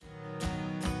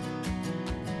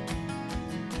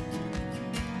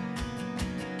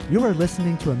You are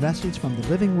listening to a message from the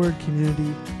Living Word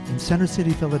community in Center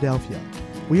City, Philadelphia.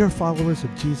 We are followers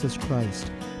of Jesus Christ,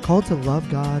 called to love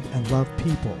God and love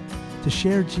people, to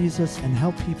share Jesus and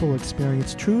help people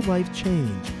experience true life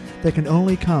change that can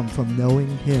only come from knowing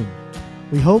Him.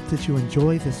 We hope that you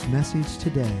enjoy this message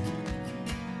today.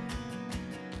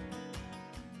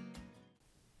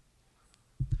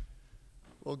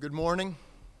 Well, good morning.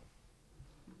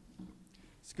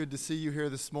 It's good to see you here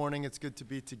this morning. It's good to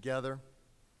be together.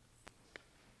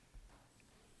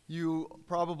 You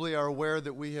probably are aware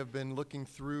that we have been looking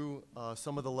through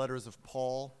some of the letters of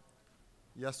Paul.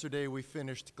 Yesterday we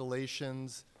finished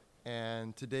Galatians,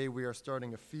 and today we are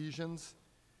starting Ephesians.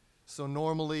 So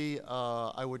normally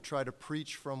I would try to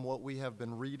preach from what we have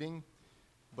been reading,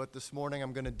 but this morning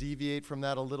I'm going to deviate from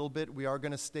that a little bit. We are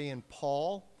going to stay in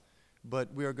Paul,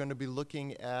 but we are going to be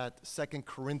looking at 2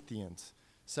 Corinthians.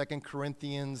 2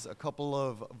 Corinthians, a couple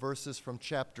of verses from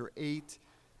chapter 8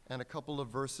 and a couple of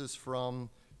verses from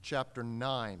chapter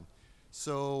 9.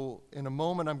 So in a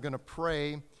moment I'm going to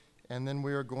pray, and then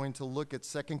we are going to look at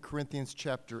 2 Corinthians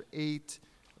chapter 8,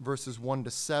 verses 1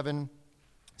 to 7,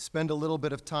 spend a little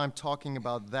bit of time talking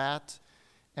about that,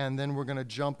 and then we're going to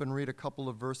jump and read a couple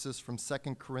of verses from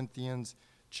 2 Corinthians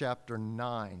chapter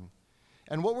 9.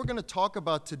 And what we're going to talk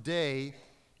about today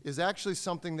is actually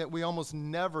something that we almost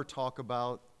never talk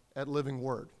about at Living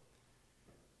Word.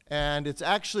 And it's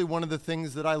actually one of the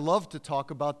things that I love to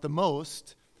talk about the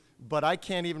most, but I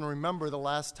can't even remember the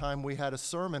last time we had a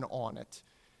sermon on it.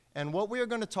 And what we are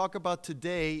going to talk about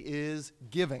today is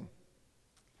giving.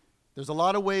 There's a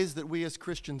lot of ways that we as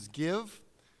Christians give,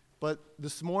 but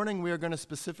this morning we are going to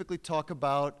specifically talk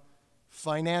about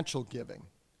financial giving.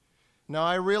 Now,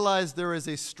 I realize there is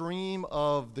a stream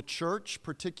of the church,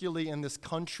 particularly in this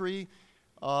country,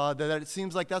 that it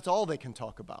seems like that's all they can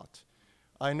talk about.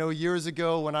 I know years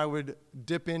ago when I would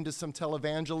dip into some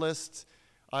televangelists,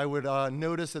 I would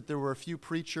notice that there were a few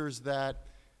preachers that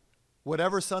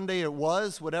whatever Sunday it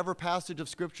was, whatever passage of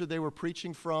Scripture they were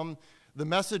preaching from, the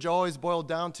message always boiled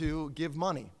down to give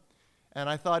money. And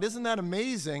I thought, isn't that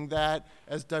amazing that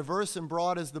as diverse and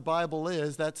broad as the Bible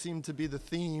is, that seemed to be the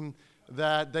theme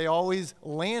that they always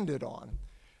landed on.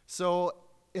 So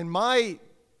in my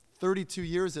 32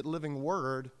 years at Living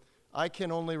Word, I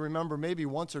can only remember maybe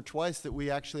once or twice that we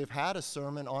actually have had a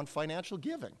sermon on financial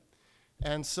giving.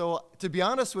 And so, to be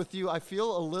honest with you, I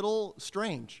feel a little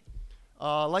strange.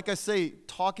 Like I say,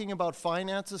 talking about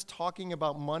finances, talking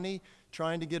about money,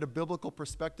 trying to get a biblical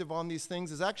perspective on these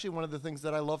things is actually one of the things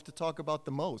that I love to talk about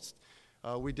the most.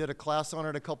 We did a class on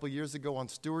it a couple years ago on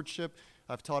stewardship.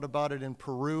 I've taught about it in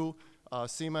Peru.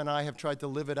 Seema and I have tried to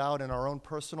live it out in our own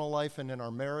personal life and in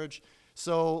our marriage.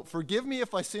 So forgive me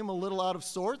if I seem a little out of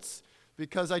sorts,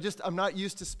 because I'm not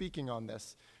used to speaking on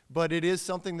this. But it is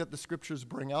something that the Scriptures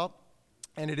bring up,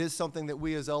 and it is something that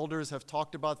we as elders have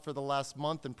talked about for the last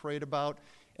month and prayed about,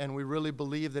 and we really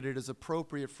believe that it is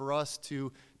appropriate for us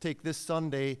to take this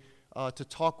Sunday to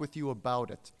talk with you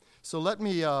about it. So let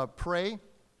me pray,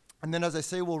 and then as I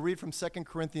say, we'll read from 2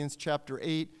 Corinthians chapter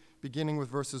 8, beginning with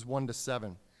verses 1 to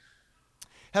 7.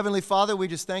 Heavenly Father, we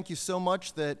just thank you so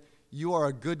much that you are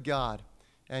a good God,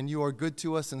 and you are good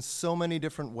to us in so many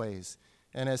different ways.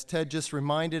 And as Ted just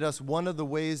reminded us, one of the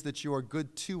ways that you are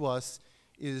good to us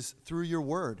is through your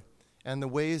word, and the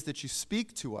ways that you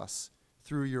speak to us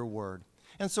through your word.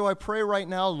 And so I pray right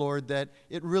now, Lord, that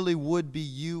it really would be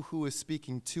you who is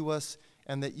speaking to us,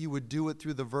 and that you would do it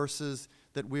through the verses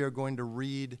that we are going to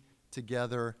read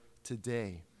together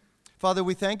today. Father,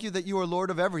 we thank you that you are Lord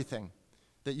of everything,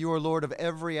 that you are Lord of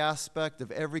every aspect,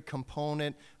 of every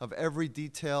component, of every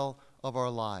detail of our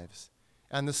lives.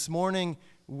 And this morning,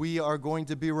 we are going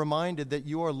to be reminded that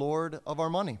you are Lord of our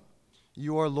money.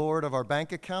 You are Lord of our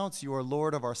bank accounts. You are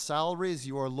Lord of our salaries.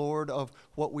 You are Lord of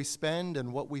what we spend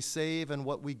and what we save and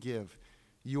what we give.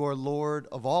 You are Lord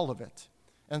of all of it.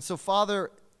 And so, Father,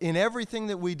 in everything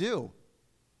that we do,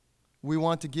 we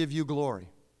want to give you glory.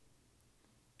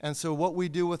 And so what we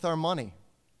do with our money,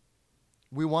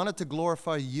 we want it to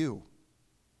glorify you.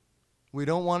 We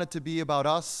don't want it to be about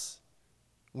us.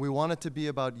 We want it to be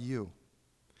about you.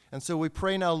 And so we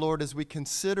pray now, Lord, as we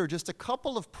consider just a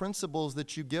couple of principles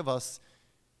that you give us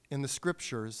in the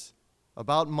Scriptures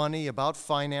about money, about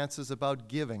finances, about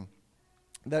giving,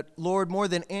 that, Lord, more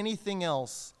than anything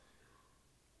else,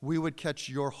 we would catch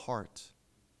your heart.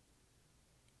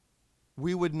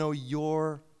 We would know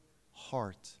your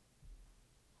heart.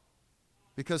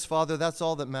 Because, Father, that's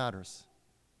all that matters.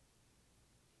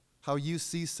 How you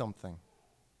see something,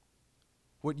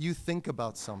 what you think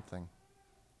about something.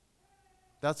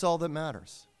 That's all that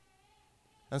matters.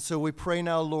 And so we pray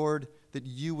now, Lord, that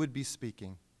you would be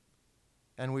speaking.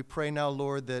 And we pray now,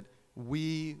 Lord, that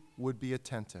we would be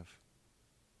attentive.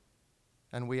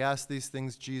 And we ask these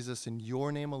things, Jesus, in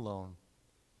your name alone.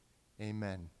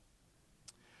 Amen.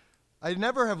 I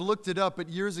never have looked it up, but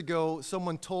years ago,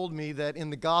 someone told me that in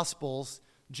the Gospels,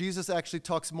 Jesus actually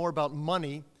talks more about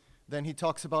money than he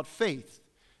talks about faith.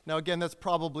 Now, again, that's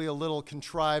probably a little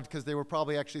contrived because they were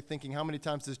probably actually thinking, how many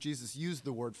times does Jesus use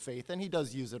the word faith? And he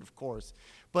does use it, of course.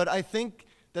 But I think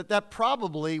that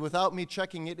probably, without me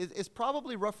checking it, is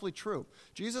probably roughly true.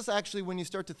 Jesus actually, when you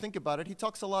start to think about it, he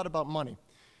talks a lot about money.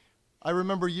 I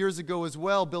remember years ago as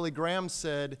well, Billy Graham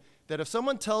said that if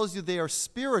someone tells you they are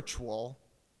spiritual,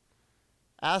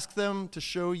 ask them to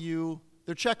show you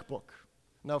their checkbook.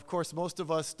 Now, of course, most of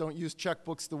us don't use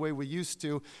checkbooks the way we used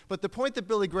to, but the point that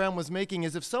Billy Graham was making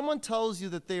is if someone tells you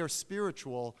that they are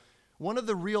spiritual, one of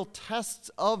the real tests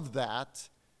of that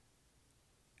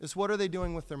is what are they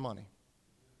doing with their money?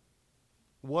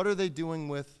 What are they doing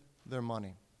with their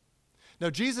money? Now,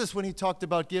 Jesus, when he talked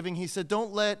about giving, he said,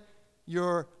 don't let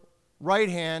your right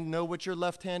hand know what your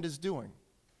left hand is doing.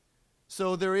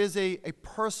 So there is a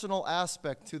personal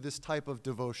aspect to this type of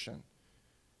devotion.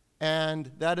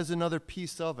 And that is another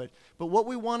piece of it. But what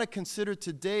we want to consider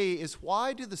today is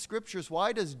why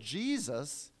does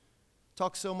Jesus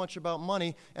talk so much about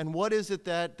money? And what is it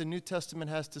that the New Testament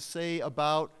has to say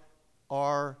about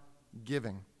our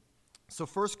giving? So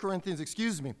 2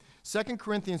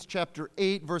 Corinthians chapter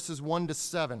 8, verses 1 to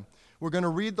 7. We're going to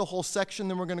read the whole section,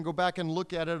 then we're going to go back and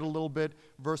look at it a little bit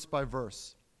verse by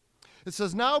verse. It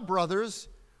says, "Now, brothers,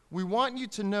 we want you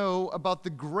to know about the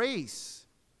grace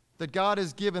that God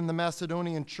has given the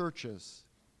Macedonian churches.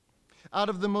 Out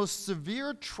of the most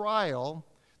severe trial,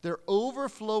 their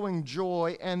overflowing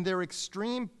joy and their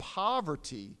extreme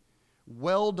poverty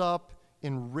welled up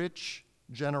in rich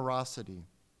generosity.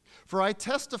 For I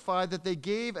testify that they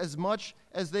gave as much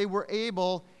as they were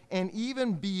able and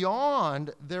even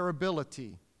beyond their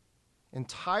ability,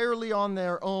 entirely on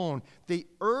their own. They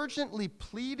urgently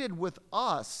pleaded with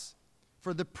us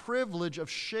for the privilege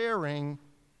of sharing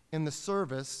in the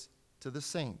service to the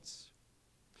saints.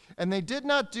 And they did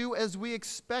not do as we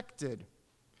expected,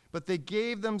 but they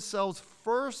gave themselves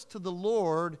first to the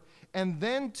Lord and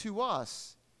then to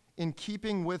us in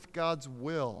keeping with God's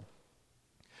will.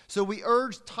 So we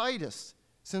urged Titus,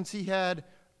 since he had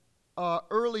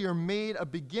earlier made a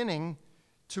beginning,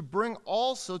 to bring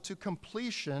also to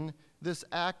completion this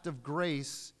act of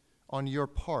grace on your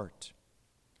part.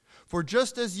 For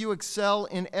just as you excel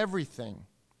in everything,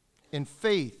 in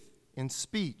faith, in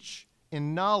speech,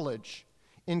 in knowledge,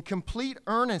 in complete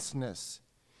earnestness,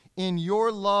 in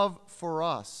your love for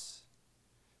us,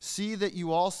 see that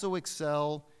you also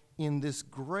excel in this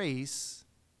grace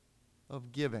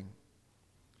of giving."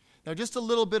 Now, just a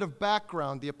little bit of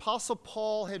background. The Apostle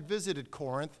Paul had visited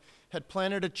Corinth, had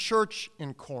planted a church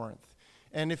in Corinth.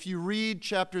 And if you read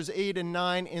chapters 8 and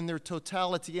 9 in their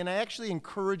totality, and I actually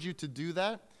encourage you to do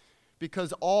that,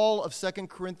 because all of 2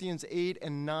 Corinthians 8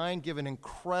 and 9 give an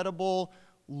incredible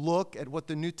look at what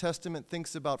the New Testament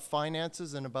thinks about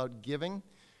finances and about giving.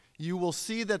 You will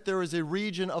see that there is a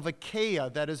region of Achaia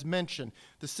that is mentioned.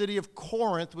 The city of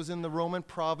Corinth was in the Roman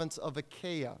province of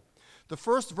Achaia. The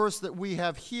first verse that we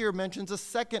have here mentions a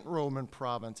second Roman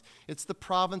province. It's the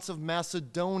province of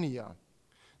Macedonia.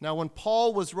 Now, when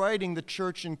Paul was writing the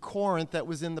church in Corinth that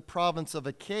was in the province of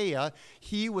Achaia,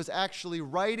 he was actually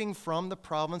writing from the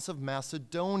province of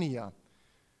Macedonia.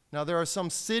 Now, there are some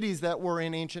cities that were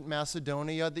in ancient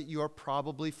Macedonia that you are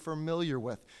probably familiar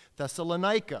with.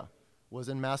 Thessalonica was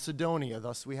in Macedonia,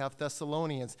 thus we have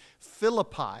Thessalonians.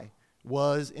 Philippi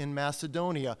was in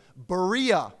Macedonia.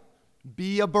 Berea,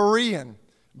 be a Berean.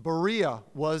 Berea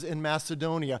was in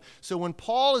Macedonia. So when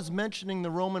Paul is mentioning the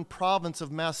Roman province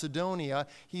of Macedonia,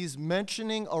 he's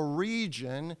mentioning a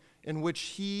region in which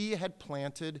he had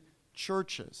planted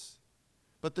churches.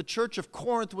 But the church of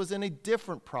Corinth was in a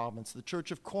different province. The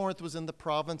church of Corinth was in the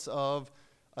province of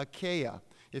Achaia.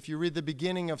 If you read the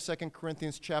beginning of 2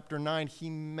 Corinthians chapter 9, he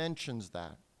mentions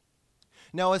that.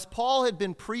 Now, as Paul had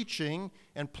been preaching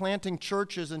and planting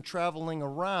churches and traveling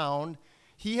around,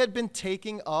 he had been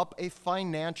taking up a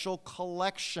financial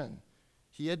collection.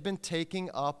 He had been taking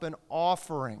up an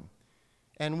offering.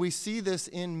 And we see this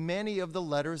in many of the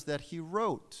letters that he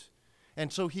wrote.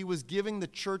 And so he was giving the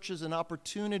churches an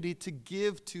opportunity to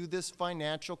give to this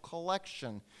financial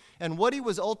collection. And what he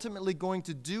was ultimately going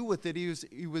to do with it,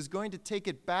 he was going to take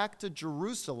it back to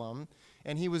Jerusalem,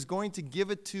 and he was going to give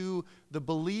it to the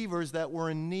believers that were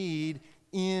in need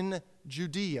in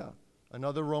Judea,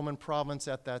 another Roman province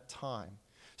at that time.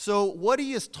 So what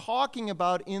he is talking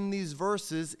about in these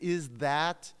verses is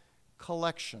that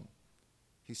collection.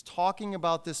 He's talking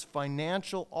about this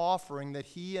financial offering that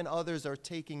he and others are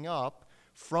taking up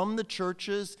from the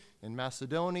churches in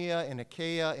Macedonia, in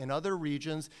Achaia, in other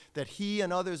regions, that he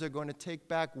and others are going to take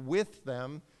back with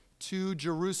them to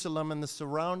Jerusalem and the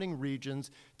surrounding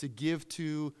regions to give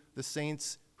to the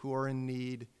saints who are in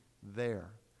need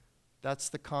there. That's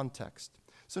the context.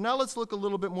 So now let's look a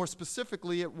little bit more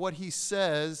specifically at what he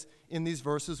says in these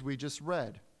verses we just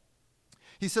read.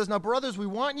 He says, "Now, brothers, we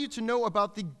want you to know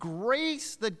about the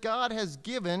grace that God has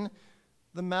given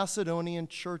the Macedonian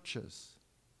churches."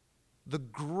 The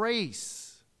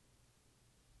grace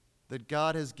that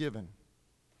God has given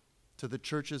to the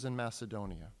churches in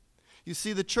Macedonia. You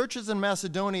see, the churches in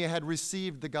Macedonia had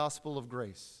received the gospel of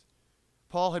grace.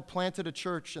 Paul had planted a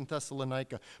church in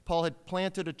Thessalonica. Paul had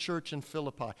planted a church in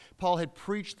Philippi. Paul had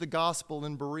preached the gospel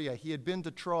in Berea. He had been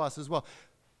to Troas as well.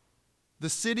 The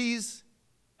cities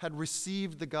had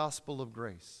received the gospel of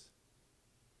grace.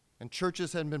 And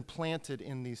churches had been planted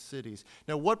in these cities.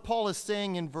 Now, what Paul is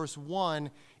saying in verse 1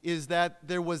 is that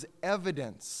there was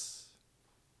evidence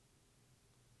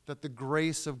that the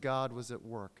grace of God was at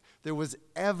work. There was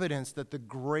evidence that the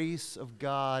grace of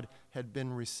God had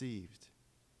been received.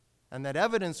 And that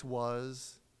evidence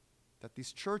was that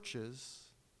these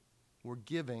churches were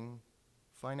giving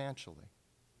financially.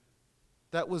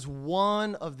 That was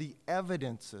one of the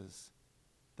evidences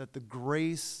that the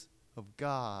grace of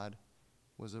God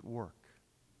was at work.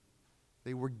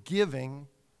 They were giving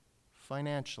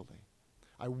financially.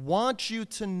 I want you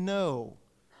to know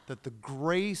that the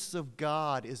grace of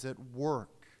God is at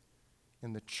work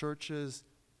in the churches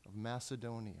of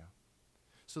Macedonia.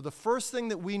 So the first thing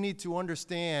that we need to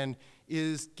understand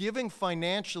is giving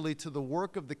financially to the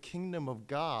work of the kingdom of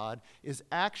God is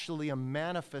actually a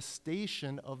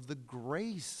manifestation of the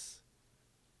grace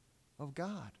of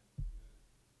God.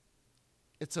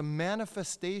 It's a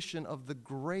manifestation of the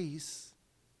grace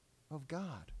of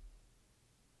God.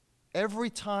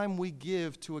 Every time we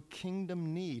give to a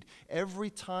kingdom need, every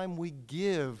time we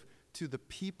give to the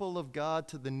people of God,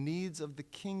 to the needs of the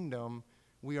kingdom,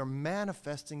 we are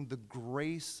manifesting the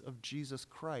grace of Jesus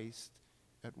Christ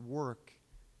at work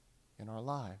in our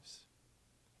lives.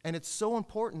 And it's so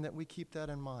important that we keep that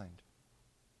in mind.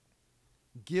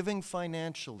 Giving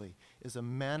financially is a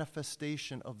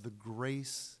manifestation of the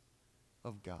grace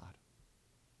of God.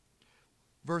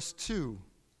 Verse 2,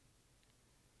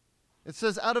 it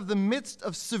says, "Out of the midst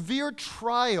of severe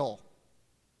trial,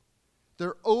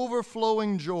 their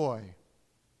overflowing joy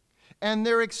and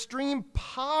their extreme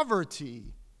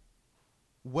poverty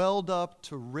welled up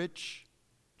to rich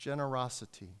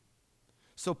generosity."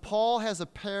 So Paul has a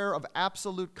pair of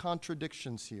absolute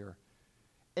contradictions here.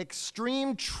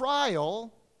 Extreme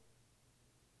trial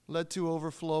led to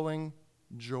overflowing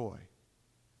joy.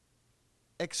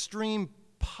 Extreme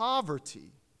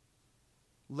poverty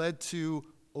led to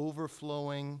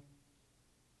overflowing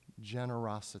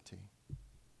generosity.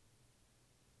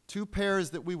 Two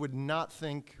pairs that we would not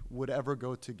think would ever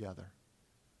go together.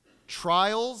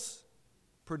 Trials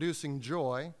producing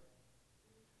joy,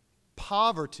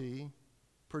 poverty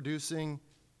producing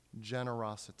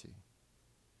generosity.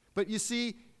 But you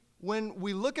see, when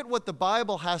we look at what the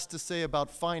Bible has to say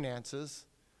about finances,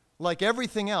 like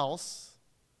everything else,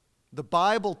 the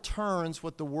Bible turns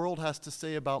what the world has to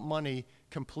say about money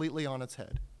completely on its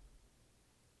head.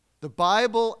 The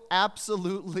Bible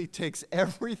absolutely takes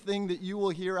everything that you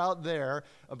will hear out there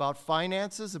about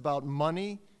finances, about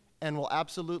money, and will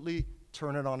absolutely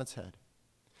turn it on its head.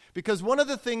 Because one of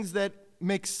the things that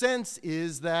makes sense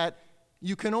is that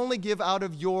you can only give out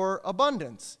of your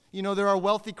abundance. You know, there are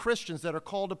wealthy Christians that are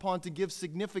called upon to give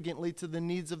significantly to the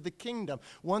needs of the kingdom.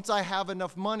 Once I have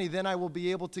enough money, then I will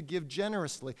be able to give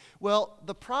generously. Well,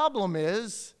 the problem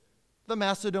is the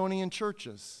Macedonian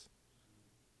churches.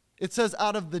 It says,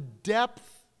 out of the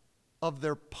depth of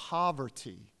their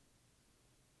poverty.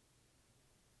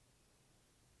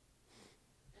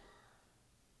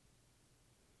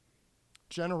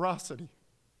 Generosity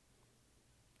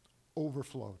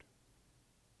overflowed.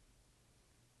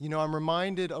 You know, I'm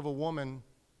reminded of a woman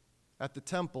at the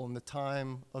temple in the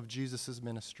time of Jesus'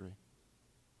 ministry.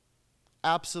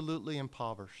 Absolutely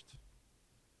impoverished.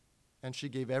 And she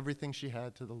gave everything she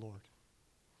had to the Lord.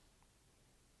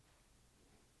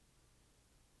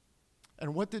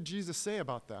 And what did Jesus say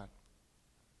about that?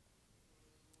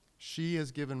 She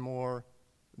has given more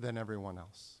than everyone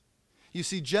else. You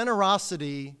see,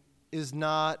 generosity is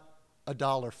not a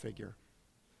dollar figure.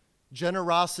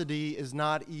 Generosity is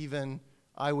not even,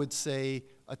 I would say,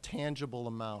 a tangible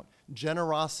amount.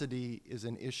 Generosity is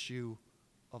an issue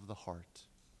of the heart.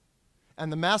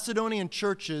 And the Macedonian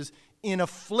churches, in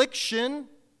affliction,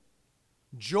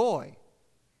 joy,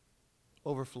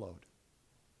 overflowed.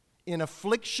 In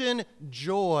affliction,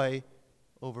 joy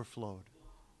overflowed.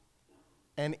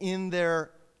 And in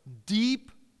their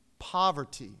deep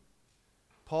poverty,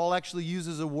 Paul actually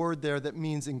uses a word there that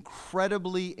means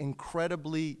incredibly,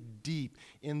 incredibly deep.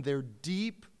 In their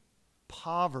deep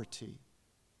poverty,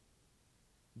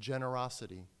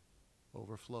 generosity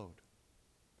overflowed.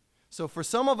 So for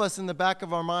some of us in the back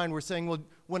of our mind, we're saying, well,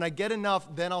 when I get enough,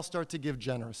 then I'll start to give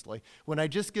generously. When I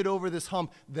just get over this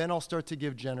hump, then I'll start to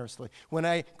give generously. When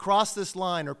I cross this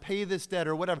line or pay this debt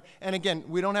or whatever. And again,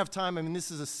 we don't have time. I mean,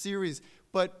 this is a series.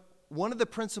 But one of the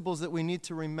principles that we need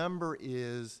to remember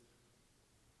is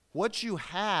what you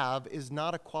have is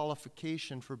not a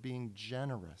qualification for being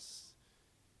generous.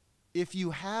 If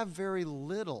you have very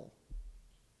little,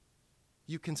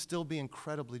 you can still be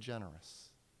incredibly generous.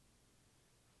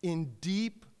 In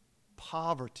deep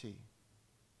poverty,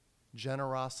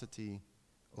 generosity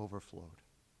overflowed.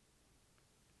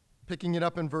 Picking it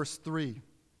up in verse 3.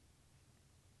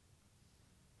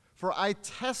 For I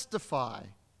testify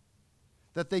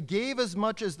that they gave as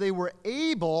much as they were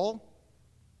able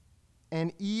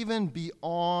and even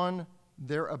beyond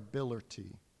their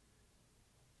ability.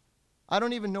 I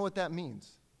don't even know what that means.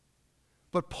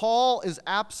 But Paul is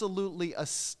absolutely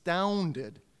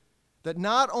astounded that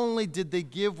not only did they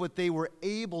give what they were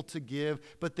able to give,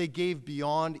 but they gave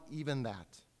beyond even that.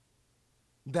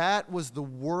 That was the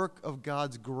work of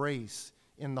God's grace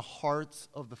in the hearts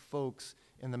of the folks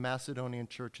in the Macedonian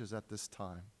churches at this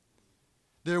time.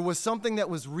 There was something that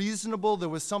was reasonable. There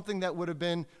was something that would have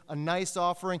been a nice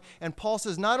offering. And Paul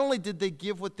says not only did they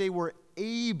give what they were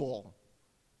able,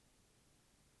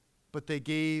 but they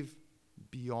gave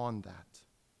beyond that.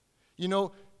 You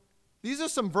know, these are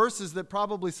some verses that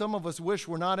probably some of us wish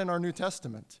were not in our New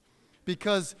Testament,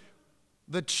 because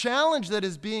the challenge that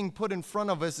is being put in front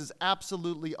of us is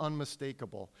absolutely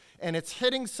unmistakable. And it's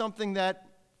hitting something that,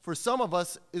 for some of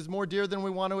us, is more dear than we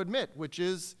want to admit, which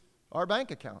is our bank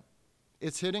account.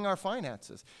 It's hitting our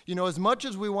finances. You know, as much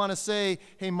as we want to say,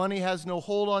 hey, money has no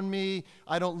hold on me,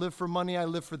 I don't live for money, I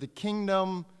live for the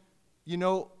kingdom, you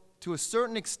know, to a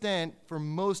certain extent, for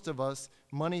most of us,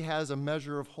 money has a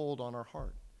measure of hold on our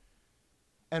heart.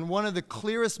 And one of the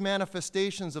clearest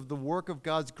manifestations of the work of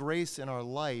God's grace in our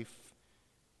life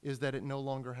is that it no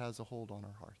longer has a hold on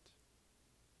our heart.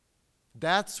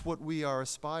 That's what we are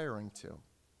aspiring to.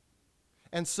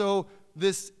 And so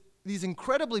these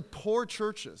incredibly poor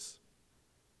churches,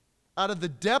 out of the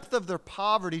depth of their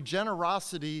poverty,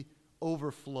 generosity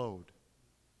overflowed.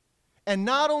 And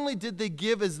not only did they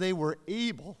give as they were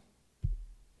able,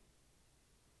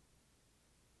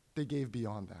 they gave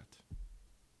beyond that.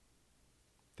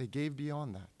 They gave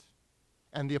beyond that.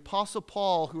 And the Apostle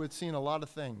Paul, who had seen a lot of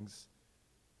things,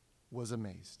 was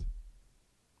amazed.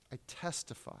 I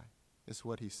testify, is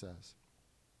what he says.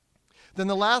 Then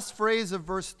the last phrase of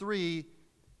verse 3,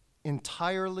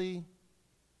 entirely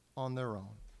on their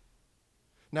own.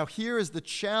 Now here is the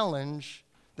challenge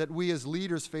that we as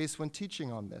leaders face when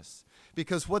teaching on this.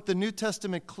 Because what the New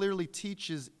Testament clearly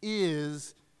teaches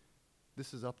is,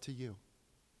 this is up to you.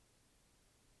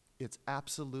 It's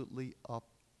absolutely up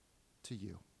to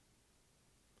you.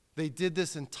 They did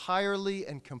this entirely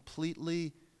and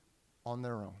completely on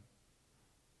their own.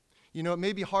 You know, it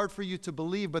may be hard for you to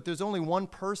believe, but there's only one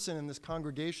person in this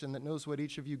congregation that knows what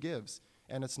each of you gives,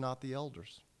 and it's not the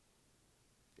elders.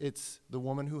 It's the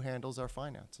woman who handles our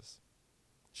finances.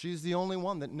 She's the only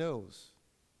one that knows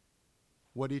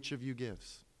what each of you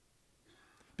gives.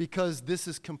 Because this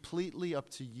is completely up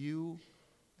to you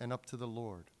and up to the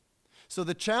Lord. So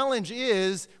the challenge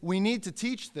is we need to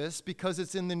teach this because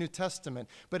it's in the New Testament.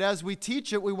 But as we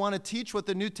teach it, we want to teach what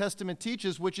the New Testament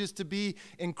teaches, which is to be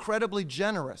incredibly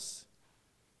generous.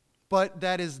 But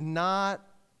that is not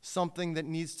something that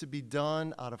needs to be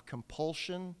done out of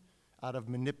compulsion, out of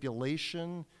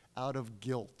manipulation, out of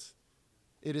guilt.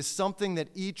 It is something that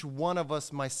each one of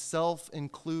us, myself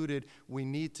included, we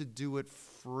need to do it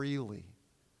freely.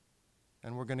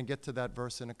 And we're going to get to that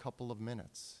verse in a couple of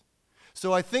minutes.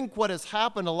 So I think what has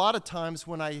happened a lot of times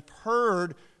when I've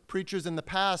heard preachers in the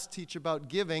past teach about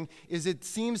giving is it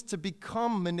seems to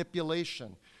become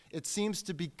manipulation. It seems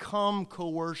to become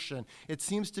coercion. It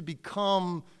seems to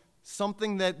become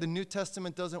something that the New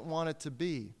Testament doesn't want it to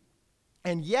be.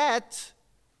 And yet,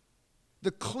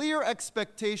 the clear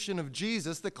expectation of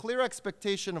Jesus, the clear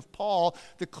expectation of Paul,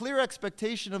 the clear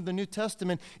expectation of the New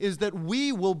Testament is that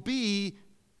we will be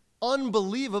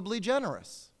unbelievably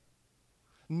generous.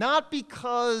 Not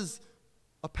because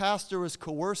a pastor is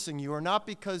coercing you, or not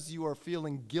because you are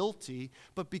feeling guilty,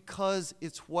 but because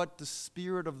it's what the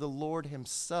Spirit of the Lord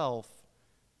Himself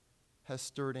has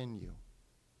stirred in you.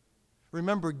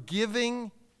 Remember,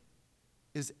 giving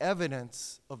is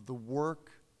evidence of the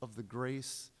work of the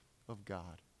grace of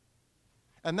God.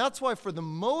 And that's why, for the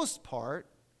most part,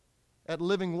 at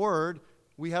Living Word,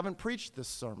 we haven't preached this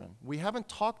sermon. We haven't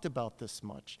talked about this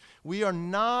much. We are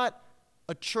not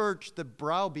a church that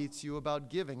browbeats you about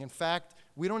giving. In fact,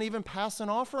 we don't even pass an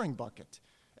offering bucket.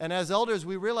 And as elders,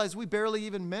 we realize we barely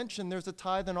even mention there's a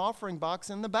tithe and offering box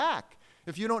in the back.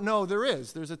 If you don't know,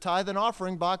 there's a tithe and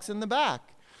offering box in the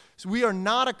back. So we are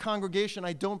not a congregation,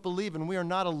 I don't believe, and we are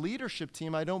not a leadership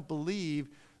team, I don't believe,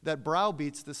 that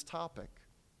browbeats this topic.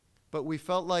 But we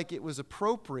felt like it was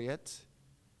appropriate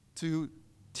to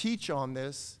teach on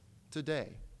this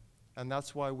today, and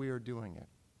that's why we are doing it.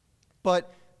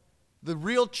 But the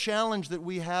real challenge that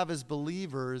we have as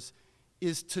believers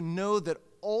is to know that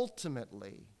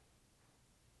ultimately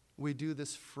we do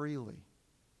this freely.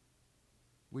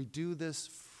 We do this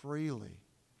freely.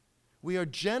 We are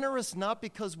generous not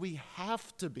because we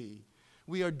have to be.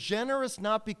 We are generous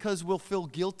not because we'll feel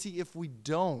guilty if we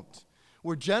don't.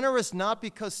 We're generous not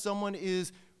because someone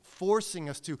is forcing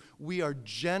us to. We are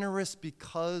generous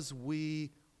because we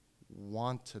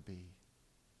want to be.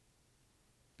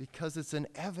 Because it's an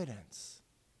evidence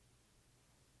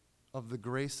of the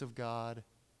grace of God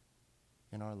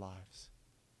in our lives.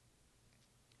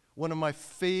 One of my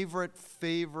favorite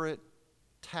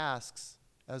tasks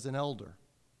as an elder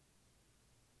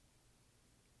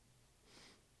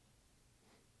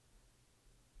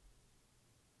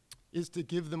is to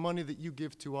give the money that you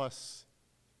give to us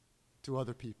to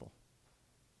other people.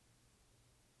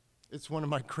 It's one of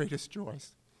my greatest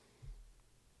joys.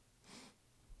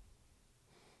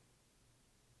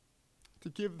 To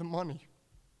give the money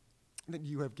that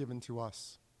you have given to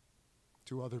us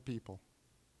to other people.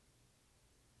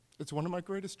 It's one of my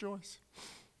greatest joys.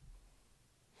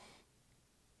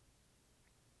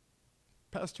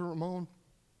 Pastor Ramon,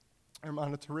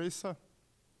 Hermana Teresa,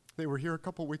 they were here a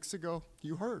couple weeks ago.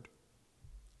 You heard.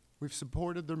 We've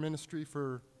supported their ministry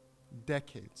for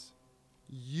decades.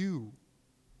 You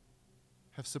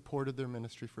have supported their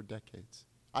ministry for decades.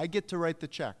 I get to write the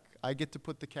check. I get to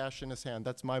put the cash in his hand.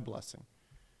 That's my blessing.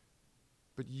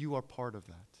 But you are part of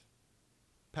that.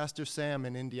 Pastor Sam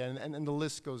in India, and the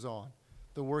list goes on.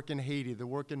 The work in Haiti, the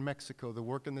work in Mexico, the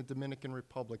work in the Dominican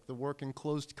Republic, the work in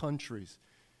closed countries.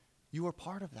 You are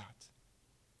part of that.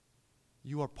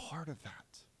 You are part of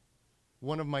that.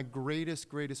 One of my greatest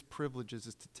privileges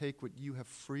is to take what you have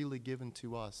freely given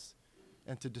to us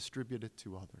and to distribute it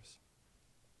to others.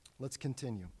 Let's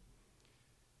continue.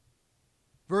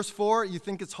 Verse 4, you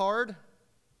think it's hard?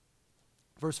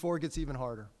 Verse 4 gets even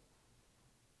harder.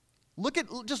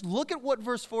 Just look at what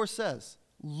verse 4 says.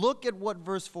 Look at what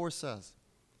verse 4 says.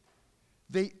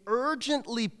 They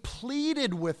urgently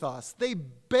pleaded with us. They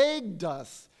begged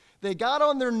us. They got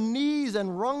on their knees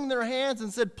and wrung their hands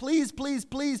and said, please, please,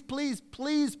 please, please,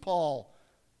 please, Paul,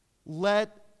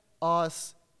 let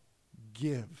us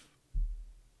give.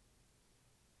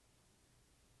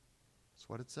 That's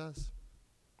what it says.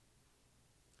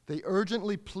 They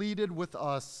urgently pleaded with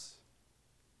us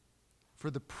for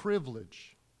the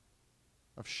privilege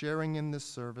of sharing in this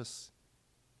service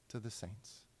to the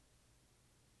saints.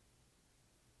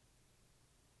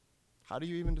 How do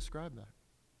you even describe that?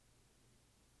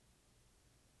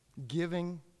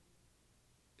 Giving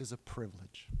is a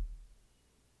privilege.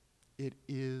 It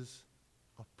is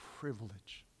a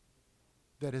privilege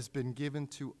that has been given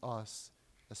to us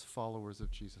as followers of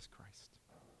Jesus Christ.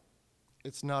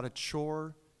 It's not a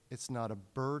chore. It's not a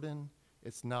burden.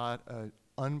 It's not an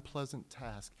unpleasant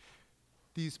task.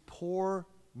 These poor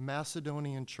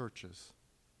Macedonian churches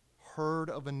heard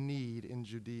of a need in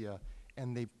Judea,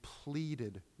 and they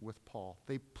pleaded with Paul.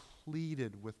 They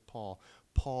pleaded with Paul.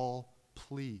 Paul,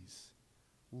 please,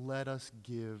 let us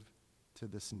give to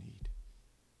this need.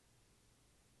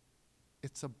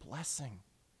 It's a blessing.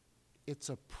 It's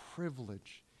a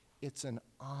privilege. It's an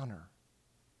honor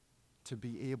to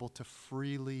be able to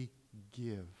freely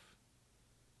give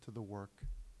to the work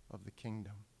of the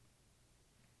kingdom.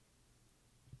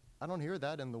 I don't hear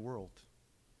that in the world.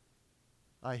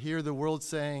 I hear the world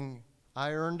saying,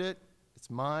 I earned it, it's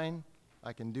mine,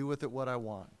 I can do with it what I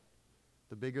want.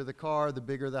 The bigger the car, the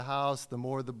bigger the house, the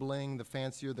more the bling, the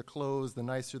fancier the clothes, the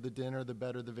nicer the dinner, the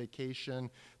better the vacation,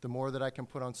 the more that I can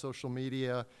put on social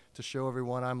media to show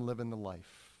everyone I'm living the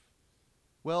life.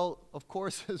 Well, of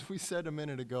course, as we said a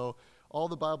minute ago, all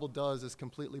the Bible does is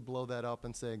completely blow that up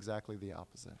and say exactly the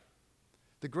opposite.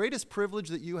 The greatest privilege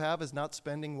that you have is not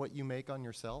spending what you make on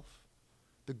yourself.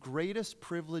 The greatest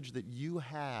privilege that you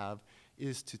have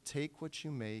is to take what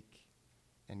you make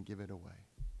and give it away.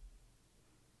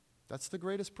 That's the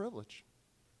greatest privilege.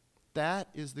 That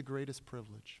is the greatest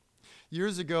privilege.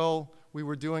 Years ago, we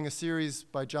were doing a series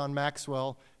by John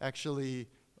Maxwell. Actually,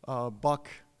 Buck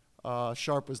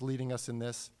Sharp was leading us in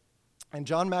this. And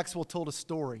John Maxwell told a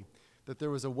story that there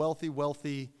was a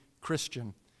wealthy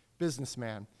Christian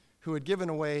businessman who had given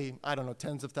away,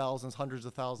 tens of thousands, hundreds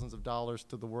of thousands of dollars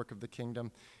to the work of the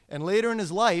kingdom. And later in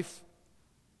his life,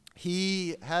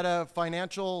 he had a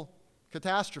financial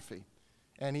catastrophe.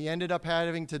 And he ended up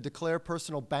having to declare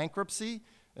personal bankruptcy,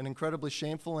 an incredibly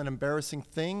shameful and embarrassing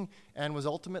thing, and was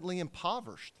ultimately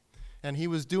impoverished. And he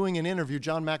was doing an interview.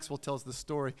 John Maxwell tells the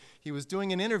story. He was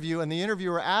doing an interview, and the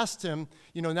interviewer asked him,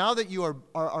 now that you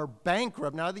are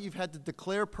bankrupt, now that you've had to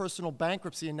declare personal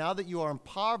bankruptcy, and now that you are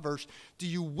impoverished, do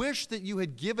you wish that you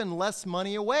had given less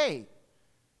money away?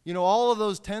 All of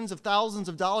those tens of thousands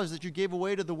of dollars that you gave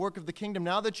away to the work of the kingdom,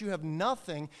 now that you have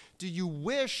nothing, do you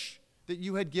wish that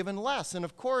you had given less? And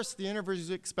of course, the interviewer is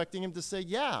expecting him to say,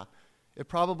 yeah, it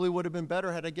probably would have been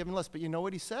better had I given less. But you know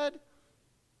what he said?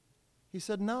 He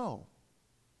said, no.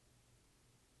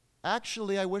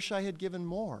 Actually, I wish I had given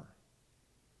more.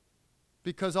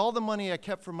 Because all the money I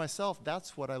kept for myself,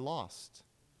 that's what I lost.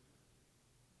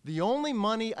 The only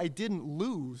money I didn't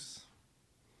lose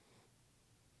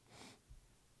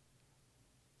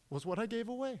was what I gave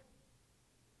away.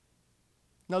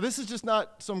 Now, this is just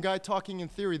not some guy talking in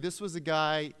theory. This was a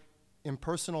guy in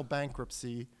personal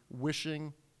bankruptcy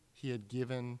wishing he had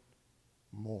given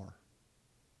more.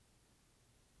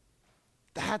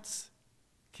 That's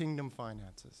kingdom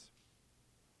finances.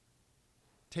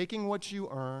 Taking what you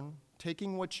earn,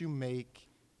 taking what you make,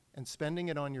 and spending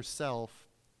it on yourself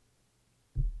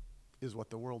is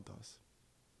what the world does.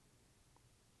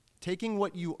 Taking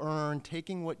what you earn,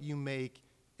 taking what you make,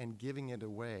 and giving it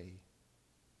away,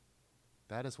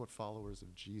 that is what followers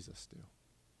of Jesus do.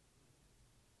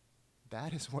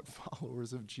 That is what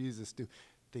followers of Jesus do.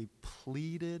 They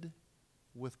pleaded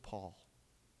with Paul,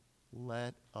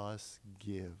 let us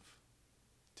give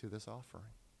to this offering.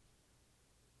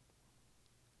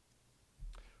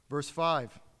 Verse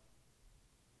 5.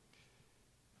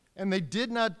 And they did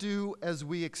not do as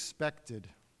we expected,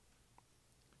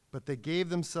 but they gave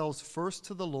themselves first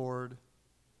to the Lord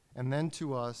and then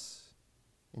to us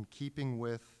in keeping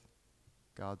with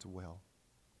God's will.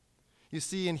 You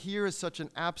see, and here is such an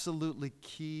absolutely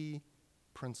key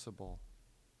principle.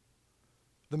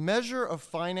 The measure of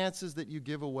finances that you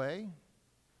give away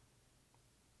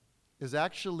is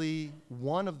actually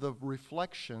one of the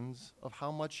reflections of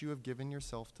how much you have given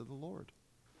yourself to the Lord.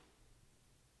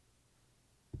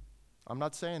 I'm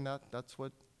not saying that. That's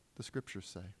what the scriptures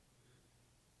say.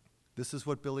 This is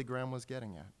what Billy Graham was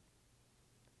getting at.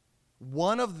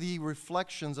 One of the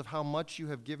reflections of how much you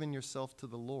have given yourself to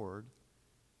the Lord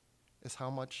is how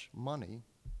much money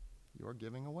you are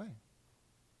giving away.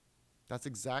 That's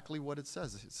exactly what it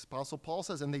says. Apostle Paul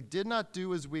says, and they did not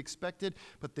do as we expected,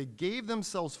 but they gave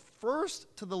themselves first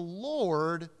to the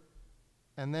Lord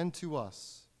and then to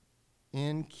us,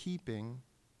 in keeping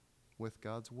with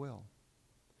God's will.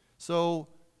 So,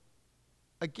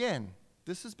 again,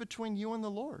 this is between you and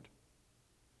the Lord.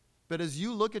 But as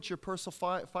you look at your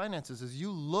personal finances, as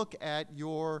you look at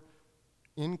your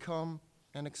income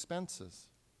and expenses,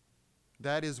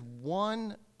 that is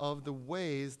one of the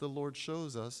ways the Lord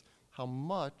shows us how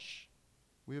much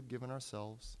we have given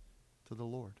ourselves to the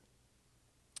Lord.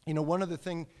 One other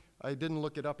thing, I didn't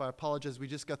look it up, I apologize, we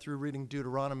just got through reading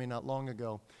Deuteronomy not long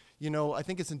ago. I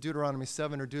think it's in Deuteronomy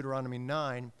 7 or Deuteronomy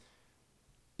 9.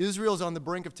 Israel's on the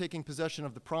brink of taking possession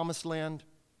of the promised land,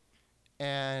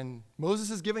 and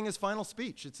Moses is giving his final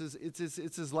speech.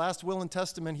 It's his last will and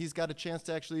testament. He's got a chance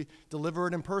to actually deliver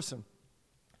it in person.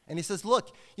 And he says,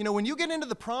 look, when you get into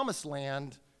the promised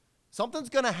land, something's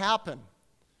going to happen.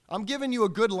 I'm giving you a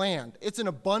good land. It's an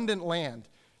abundant land.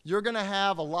 You're going to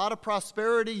have a lot of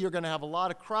prosperity. You're going to have a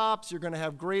lot of crops. You're going to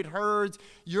have great herds.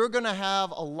 You're going to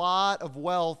have a lot of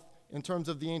wealth in terms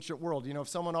of the ancient world. If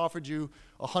someone offered you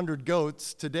 100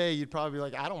 goats today, you'd probably be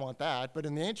like, I don't want that. But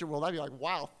in the ancient world, I'd be like,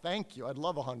 wow, thank you. I'd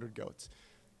love 100 goats.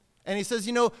 And he says,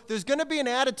 there's going to be an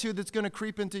attitude that's going to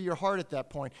creep into your heart at that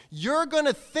point. You're going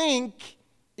to think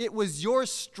it was your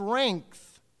strength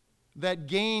that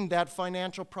gained that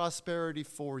financial prosperity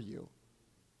for you.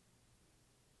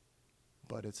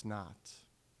 But it's not.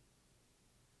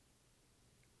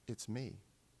 It's me,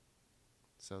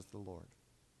 says the Lord.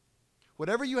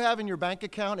 Whatever you have in your bank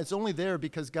account, it's only there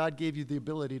because God gave you the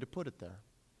ability to put it there.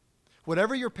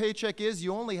 Whatever your paycheck is,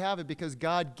 you only have it because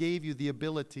God gave you the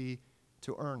ability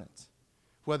to earn it.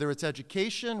 Whether it's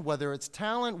education, whether it's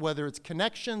talent, whether it's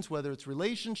connections, whether it's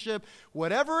relationship,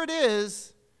 whatever it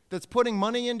is that's putting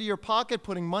money into your pocket,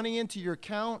 putting money into your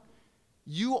account,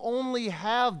 you only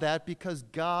have that because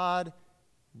God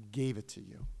gave it to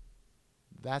you.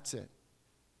 That's it.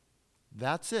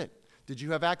 That's it. Did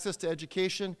you have access to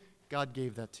education? God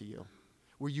gave that to you.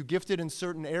 Were you gifted in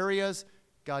certain areas?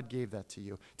 God gave that to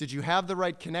you. Did you have the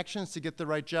right connections to get the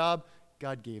right job?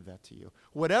 God gave that to you.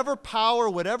 Whatever power,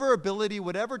 whatever ability,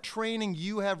 whatever training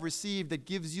you have received that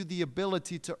gives you the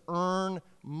ability to earn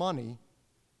money,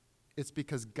 it's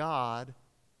because God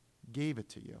gave it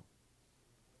to you.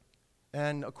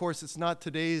 And of course, it's not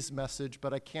today's message,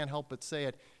 but I can't help but say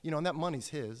it. And that money's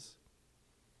His.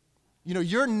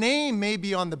 Your name may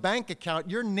be on the bank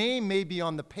account. Your name may be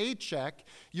on the paycheck.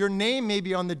 Your name may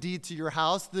be on the deed to your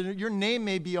house. Your name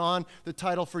may be on the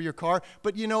title for your car.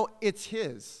 But it's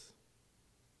His.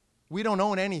 We don't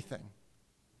own anything.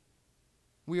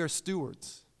 We are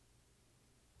stewards.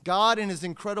 God, in His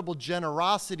incredible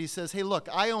generosity, says, hey, look,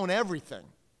 I own everything.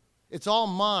 It's all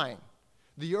mine.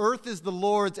 The earth is the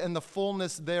Lord's and the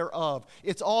fullness thereof.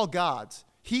 It's all God's.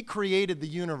 He created the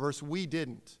universe. We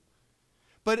didn't.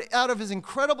 But out of His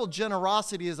incredible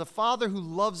generosity as a Father who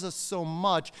loves us so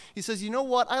much, He says, you know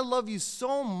what? I love you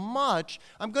so much,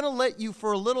 I'm going to let you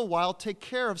for a little while take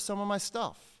care of some of my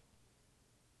stuff.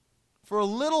 For a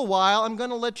little while, I'm going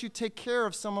to let you take care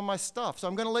of some of my stuff. So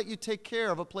I'm going to let you take care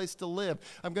of a place to live.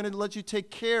 I'm going to let you take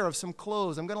care of some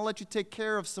clothes. I'm going to let you take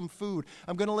care of some food.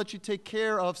 I'm going to let you take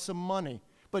care of some money.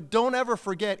 But don't ever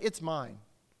forget, it's mine.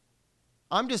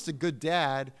 I'm just a good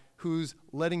dad who's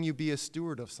letting you be a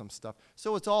steward of some stuff.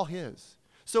 So it's all His.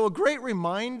 So a great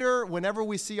reminder whenever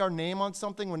we see our name on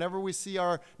something, whenever we see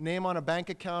our name on a bank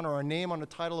account or our name on a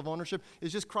title of ownership,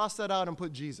 is just cross that out and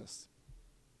put Jesus.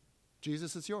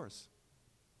 Jesus, it's yours.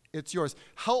 It's yours.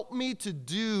 Help me to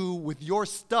do with your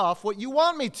stuff what you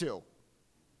want me to.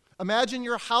 Imagine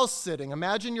your house sitting.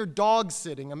 Imagine your dog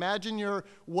sitting. Imagine your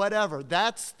whatever.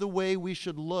 That's the way we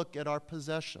should look at our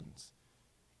possessions.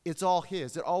 It's all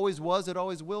His. It always was. It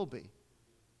always will be.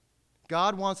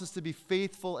 God wants us to be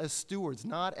faithful as stewards,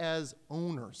 not as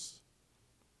owners.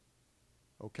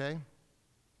 Okay?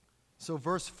 So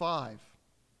verse 5.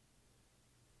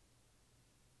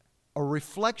 A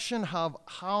reflection of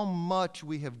how much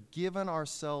we have given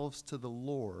ourselves to the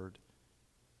Lord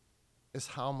is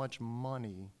how much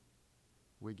money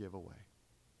we give away.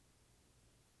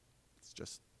 It's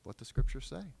just what the Scriptures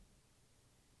say.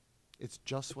 It's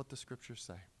just what the Scriptures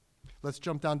say. Let's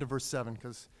jump down to verse 7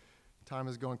 because time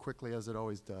is going quickly as it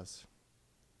always does.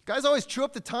 You guys always chew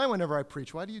up the time whenever I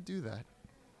preach. Why do you do that?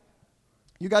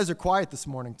 You guys are quiet this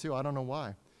morning too. I don't know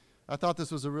why. I thought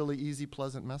this was a really easy,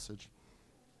 pleasant message.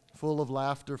 Full of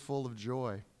laughter, full of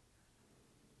joy.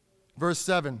 Verse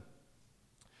 7.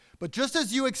 But just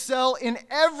as you excel in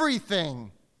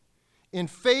everything, in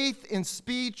faith, in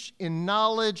speech, in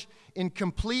knowledge, in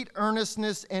complete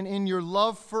earnestness, and in your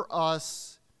love for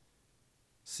us,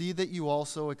 see that you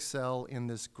also excel in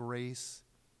this grace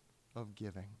of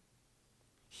giving.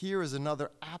 Here is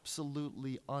another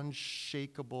absolutely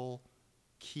unshakable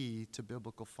key to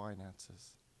biblical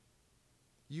finances.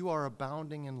 You are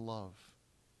abounding in love.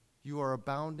 You are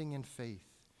abounding in faith.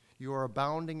 You are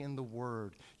abounding in the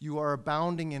Word. You are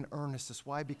abounding in earnestness.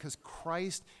 Why? Because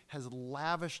Christ has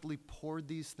lavishly poured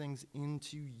these things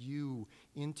into you,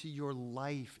 into your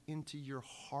life, into your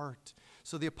heart.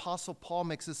 So the Apostle Paul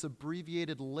makes this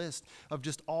abbreviated list of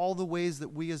just all the ways that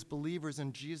we as believers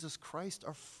in Jesus Christ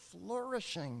are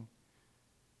flourishing.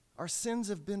 Our sins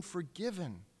have been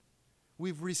forgiven.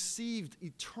 We've received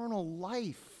eternal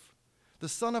life. The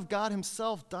Son of God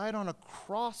Himself died on a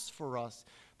cross for us.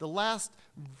 The last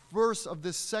verse of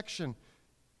this section,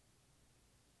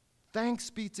 thanks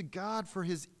be to God for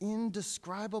His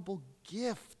indescribable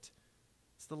gift.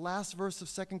 It's the last verse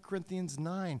of 2 Corinthians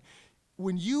 9.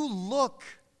 When you look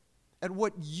at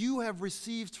what you have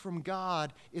received from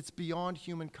God, it's beyond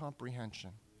human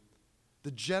comprehension.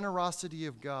 The generosity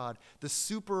of God, the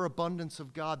superabundance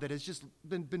of God that has just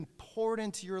been poured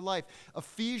into your life.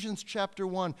 Ephesians chapter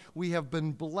 1, we have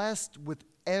been blessed with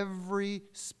every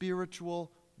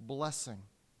spiritual blessing.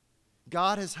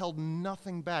 God has held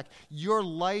nothing back. Your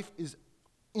life is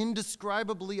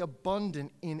indescribably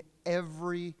abundant in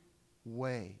every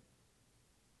way.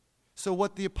 So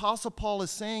what the Apostle Paul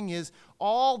is saying is,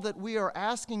 all that we are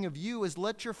asking of you is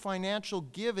let your financial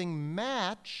giving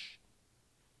match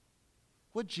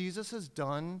what Jesus has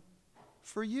done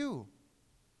for you.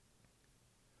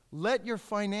 Let your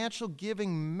financial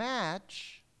giving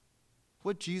match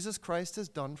what Jesus Christ has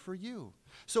done for you.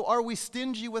 So are we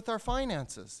stingy with our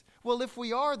finances? Well, if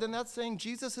we are, then that's saying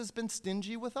Jesus has been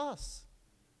stingy with us.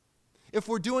 If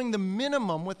we're doing the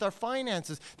minimum with our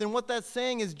finances, then what that's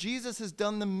saying is Jesus has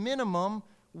done the minimum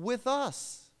with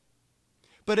us.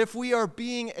 But if we are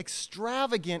being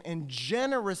extravagant and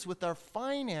generous with our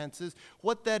finances,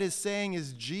 what that is saying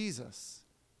is Jesus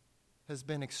has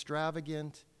been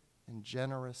extravagant and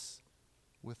generous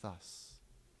with us.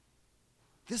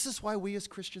 This is why we as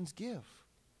Christians give.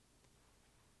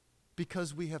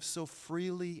 Because we have so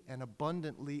freely and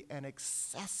abundantly and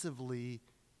excessively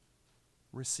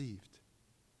received.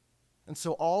 And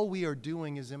so all we are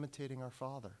doing is imitating our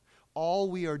Father. All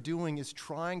we are doing is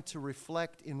trying to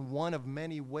reflect in one of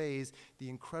many ways the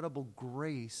incredible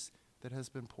grace that has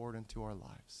been poured into our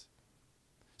lives.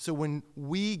 So when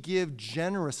we give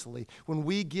generously, when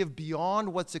we give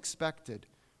beyond what's expected,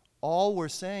 all we're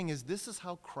saying is, this is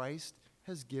how Christ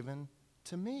has given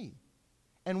to me.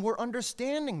 And we're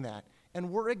understanding that, and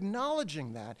we're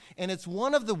acknowledging that. And it's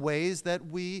one of the ways that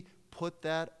we put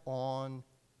that on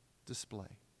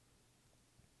display.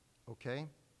 Okay?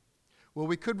 Well,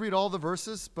 we could read all the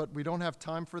verses, but we don't have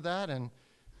time for that, and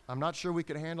I'm not sure we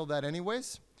could handle that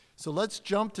anyways. So let's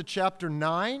jump to chapter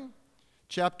 9.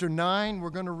 Chapter 9, we're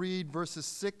going to read verses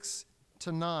 6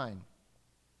 to 9.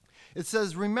 It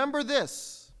says, "Remember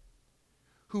this,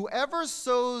 whoever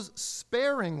sows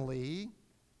sparingly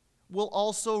will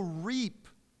also reap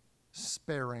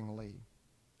sparingly.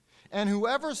 And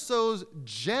whoever sows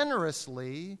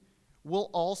generously will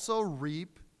also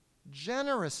reap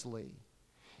generously.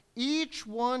 Each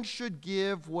one should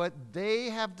give what they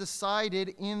have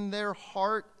decided in their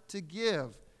heart to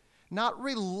give, not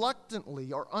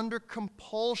reluctantly or under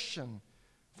compulsion,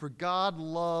 for God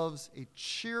loves a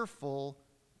cheerful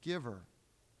giver.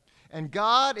 And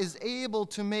God is able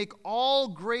to make all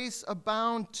grace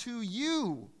abound to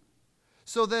you,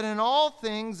 so that in all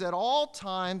things, at all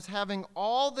times, having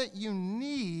all that you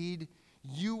need,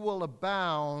 you will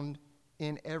abound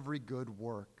in every good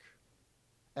work.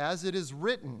 As it is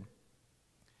written,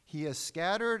 he has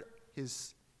scattered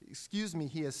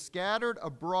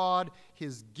abroad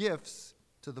his gifts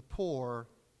to the poor.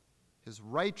 His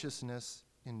righteousness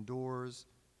endures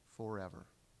forever."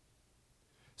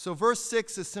 So verse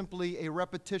 6 is simply a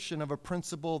repetition of a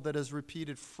principle that is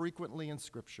repeated frequently in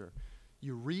Scripture.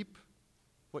 You reap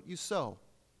what you sow.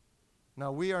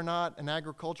 Now, we are not an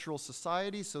agricultural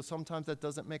society, so sometimes that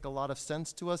doesn't make a lot of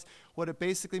sense to us. What it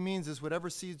basically means is whatever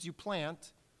seeds you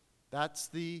plant, that's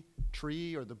the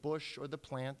tree or the bush or the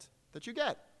plant that you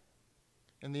get.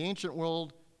 In the ancient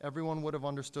world, everyone would have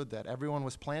understood that. Everyone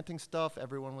was planting stuff,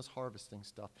 everyone was harvesting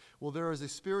stuff. Well, there is a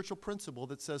spiritual principle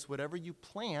that says whatever you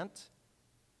plant,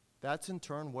 that's in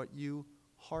turn what you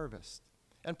harvest.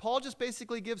 And Paul just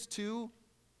basically gives two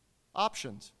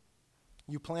options.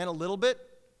 You plant a little bit,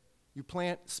 you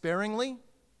plant sparingly,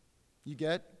 you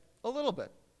get a little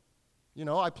bit. You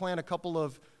know, I plant a couple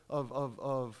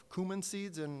of cumin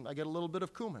seeds and I get a little bit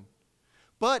of cumin.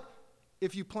 But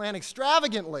if you plant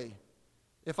extravagantly,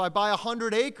 if I buy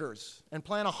 100 acres and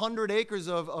plant 100 acres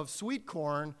of sweet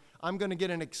corn, I'm going to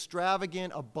get an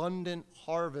extravagant, abundant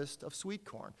harvest of sweet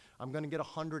corn. I'm going to get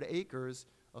 100 acres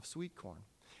of sweet corn.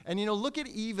 And you know, look at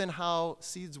even how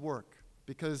seeds work,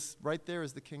 because right there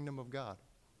is the kingdom of God.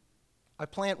 I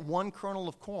plant one kernel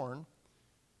of corn,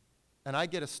 and I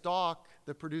get a stalk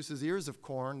that produces ears of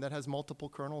corn that has multiple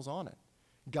kernels on it.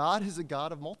 God is a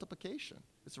God of multiplication.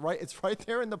 It's right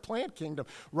there in the plant kingdom.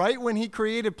 Right when he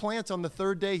created plants on the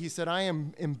third day, he said, I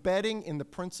am embedding in the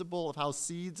principle of how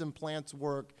seeds and plants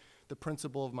work the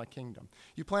principle of my kingdom.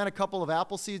 You plant a couple of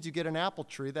apple seeds, you get an apple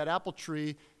tree. That apple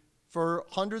tree, for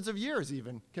hundreds of years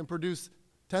even, can produce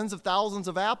tens of thousands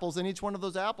of apples, and each one of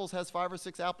those apples has 5 or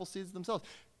 6 apple seeds themselves.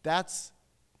 That's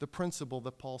the principle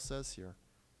that Paul says here.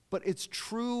 But it's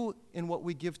true in what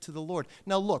we give to the Lord.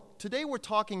 Now look, today we're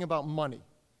talking about money,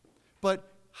 but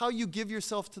how you give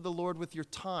yourself to the Lord with your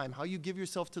time, how you give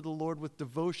yourself to the Lord with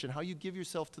devotion, how you give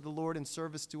yourself to the Lord in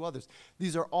service to others.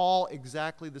 These are all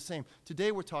exactly the same.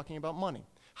 Today we're talking about money,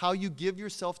 how you give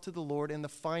yourself to the Lord in the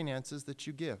finances that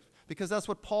you give, because that's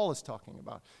what Paul is talking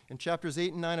about. In chapters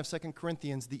 8 and 9 of 2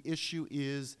 Corinthians, the issue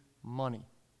is money.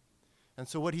 And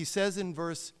so what he says in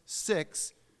verse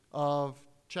 6 of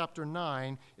chapter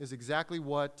 9 is exactly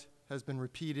what has been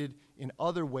repeated in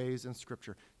other ways in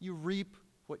Scripture. You reap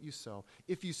what you sow.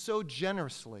 If you sow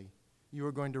generously, you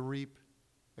are going to reap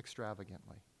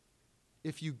extravagantly.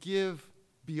 If you give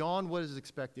beyond what is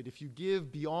expected, if you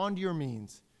give beyond your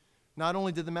means, not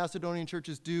only did the Macedonian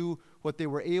churches do what they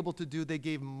were able to do, they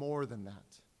gave more than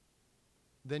that.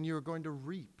 Then you're going to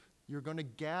reap. You're going to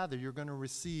gather. You're going to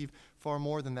receive far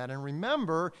more than that. And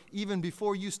remember, even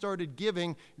before you started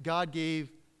giving, God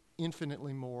gave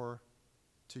infinitely more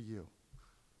to you.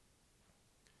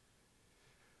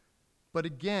 But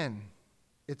again,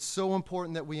 it's so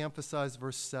important that we emphasize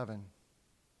verse 7.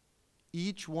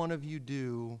 Each one of you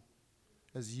do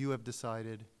as you have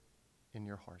decided in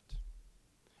your heart.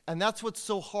 And that's what's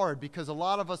so hard, because a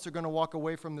lot of us are going to walk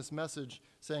away from this message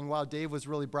saying, wow, Dave was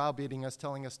really browbeating us,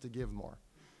 telling us to give more.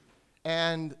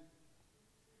 And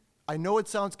I know it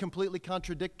sounds completely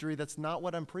contradictory. That's not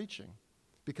what I'm preaching,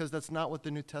 because that's not what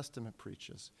the New Testament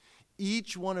preaches.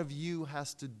 Each one of you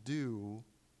has to do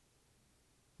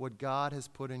what God has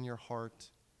put in your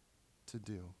heart to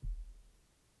do.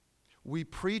 We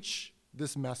preach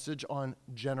this message on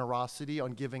generosity,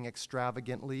 on giving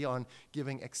extravagantly, on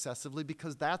giving excessively,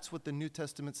 because that's what the New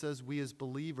Testament says we as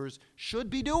believers should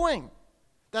be doing.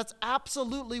 That's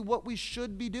absolutely what we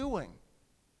should be doing.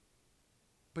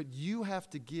 But you have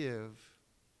to give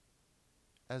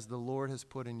as the Lord has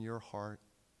put in your heart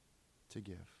to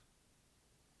give.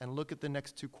 And look at the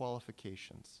next two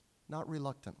qualifications. Not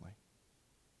reluctantly.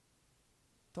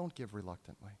 Don't give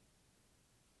reluctantly.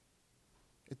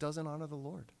 It doesn't honor the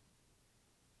Lord.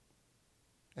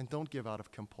 And don't give out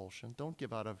of compulsion. Don't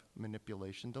give out of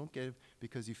manipulation. Don't give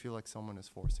because you feel like someone is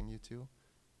forcing you to.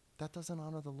 That doesn't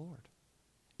honor the Lord.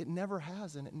 It never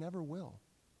has, and it never will.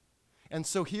 And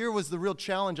so here was the real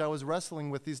challenge I was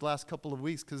wrestling with these last couple of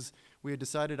weeks, because we had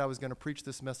decided I was going to preach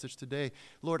this message today.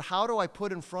 Lord, how do I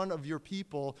put in front of your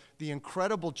people the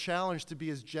incredible challenge to be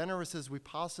as generous as we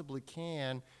possibly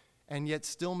can, and yet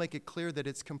still make it clear that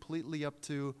it's completely up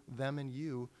to them and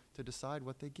you to decide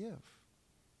what they give?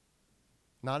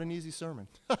 Not an easy sermon.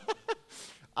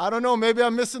 I don't know, maybe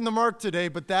I'm missing the mark today,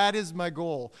 but that is my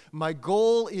goal. My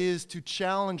goal is to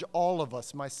challenge all of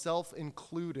us, myself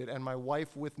included, and my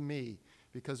wife with me,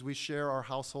 because we share our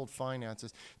household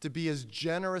finances, to be as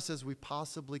generous as we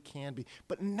possibly can be.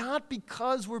 But not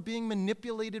because we're being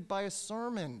manipulated by a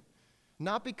sermon,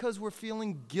 not because we're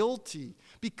feeling guilty,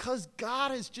 because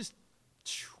God has just...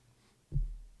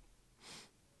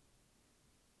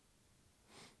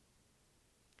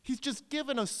 He's just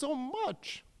given us so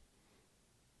much.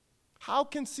 How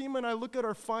can Seema and I look at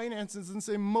our finances and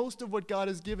say most of what God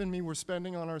has given me we're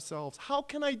spending on ourselves? How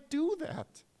can I do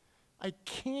that? I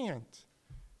can't.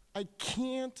 I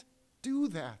can't do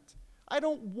that. I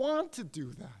don't want to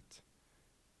do that.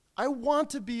 I want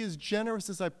to be as generous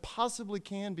as I possibly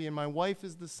can be, and my wife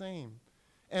is the same.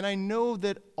 And I know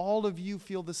that all of you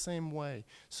feel the same way.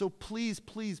 So please,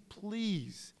 please,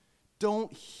 please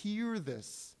don't hear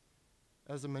this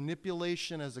as a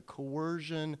manipulation, as a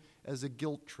coercion, as a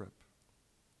guilt trip.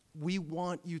 We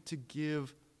want you to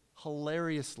give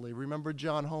hilariously. Remember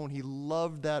John Hone, he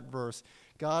loved that verse.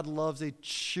 God loves a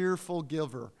cheerful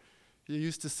giver. He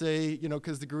used to say,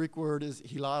 because the Greek word is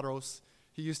hilaros,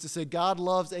 he used to say, God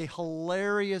loves a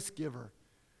hilarious giver.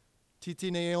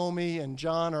 Titi Naomi and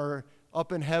John are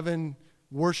up in heaven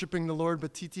worshiping the Lord,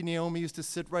 but Titi Naomi used to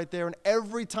sit right there, and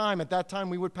every time, at that time,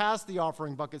 we would pass the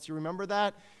offering buckets. You remember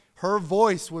that? Her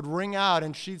voice would ring out,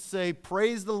 and she'd say,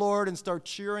 praise the Lord, and start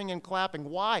cheering and clapping.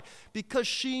 Why? Because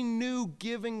she knew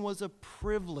giving was a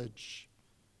privilege.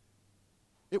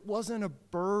 It wasn't a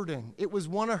burden. It was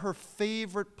one of her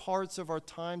favorite parts of our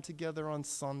time together on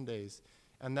Sundays.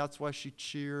 And that's why she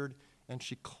cheered and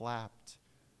she clapped,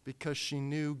 because she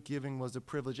knew giving was a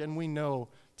privilege. And we know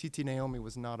Titi Naomi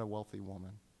was not a wealthy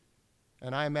woman.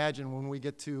 And I imagine when we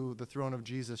get to the throne of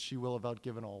Jesus, she will have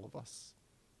outgiven all of us.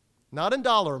 Not in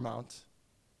dollar amount,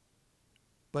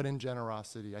 but in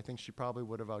generosity. I think she probably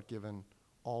would have outgiven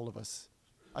all of us.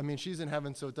 I mean, she's in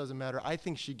heaven, so it doesn't matter. I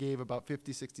think she gave about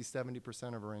 50, 60,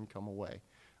 70% of her income away.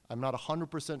 I'm not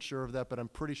 100% sure of that, but I'm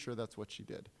pretty sure that's what she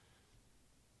did.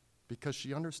 Because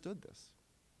she understood this.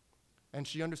 And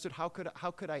she understood, how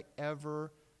could I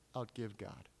ever outgive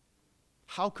God?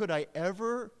 How could I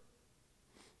ever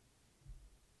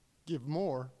give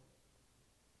more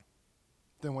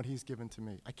than what he's given to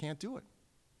me? I can't do it.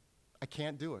 I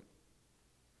can't do it.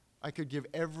 I could give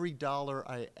every dollar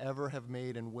I ever have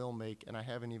made and will make, and I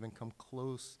haven't even come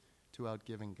close to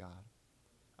outgiving God.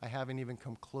 I haven't even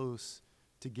come close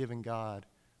to giving God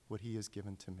what he has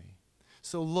given to me.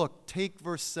 So look, take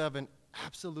verse 7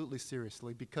 absolutely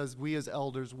seriously, because we as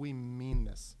elders, we mean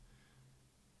this.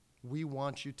 We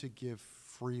want you to give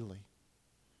freely.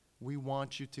 We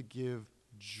want you to give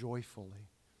joyfully.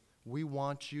 We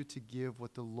want you to give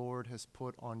what the Lord has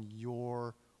put on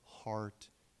your heart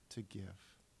to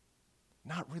give.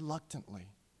 Not reluctantly,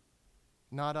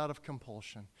 not out of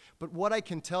compulsion. But what I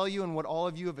can tell you, and what all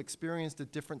of you have experienced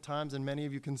at different times, and many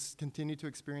of you can continue to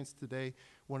experience today,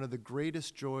 one of the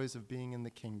greatest joys of being in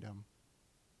the kingdom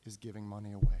is giving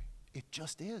money away. It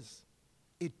just is.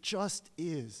 It just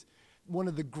is. One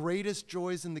of the greatest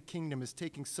joys in the kingdom is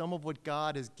taking some of what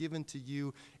God has given to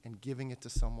you and giving it to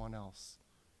someone else.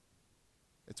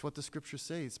 It's what the scriptures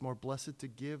say. It's more blessed to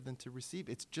give than to receive.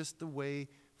 It's just the way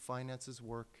finances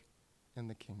work in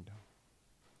the kingdom.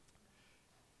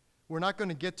 We're not going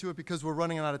to get to it because we're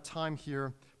running out of time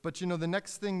here. But the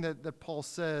next thing that Paul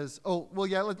says,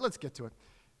 let's get to it.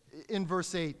 In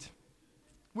verse 8,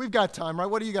 we've got time, right?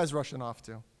 What are you guys rushing off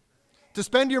to? To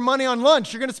spend your money on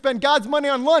lunch. You're going to spend God's money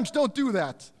on lunch. Don't do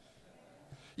that.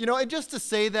 And just to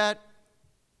say that,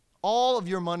 all of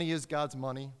your money is God's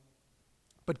money.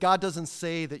 But God doesn't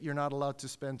say that you're not allowed to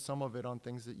spend some of it on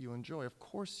things that you enjoy. Of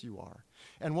course you are.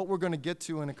 And what we're going to get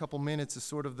to in a couple minutes is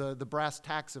sort of the brass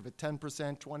tacks of it, 10%,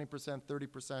 20%,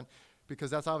 30%, because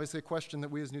that's obviously a question that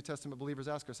we as New Testament believers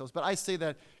ask ourselves. But I say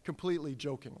that completely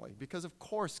jokingly, because of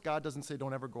course God doesn't say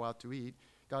don't ever go out to eat.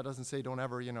 God doesn't say don't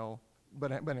ever,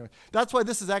 but anyway. That's why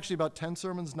this is actually about 10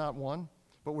 sermons, not one,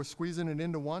 but we're squeezing it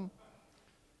into one.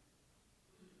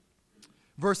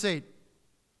 Verse 8.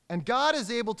 And God is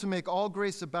able to make all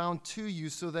grace abound to you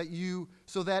so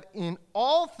that in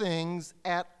all things,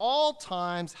 at all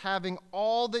times, having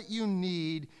all that you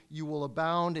need, you will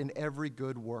abound in every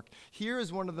good work. Here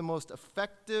is one of the most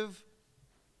effective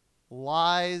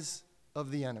lies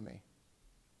of the enemy.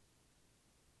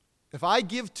 If I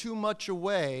give too much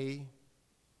away,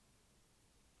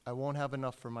 I won't have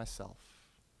enough for myself.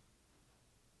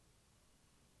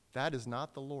 That is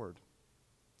not the Lord.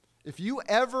 If you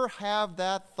ever have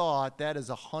that thought, that is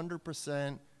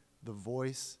 100% the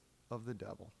voice of the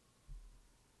devil.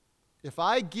 If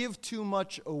I give too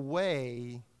much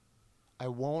away, I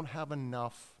won't have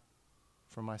enough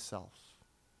for myself.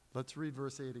 Let's read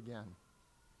verse 8 again.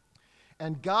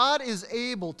 And God is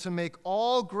able to make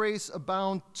all grace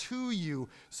abound to you,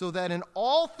 so that in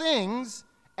all things,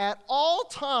 at all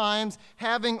times,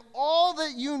 having all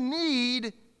that you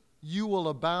need, you will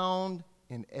abound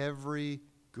in every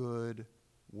good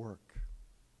work.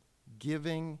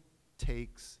 Giving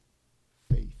takes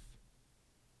faith.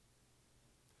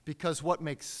 Because what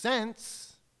makes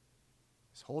sense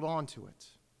is hold on to it.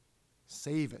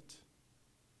 Save it.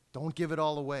 Don't give it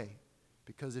all away.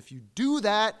 Because if you do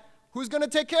that, who's going to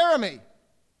take care of me?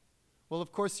 Well,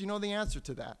 of course, you know the answer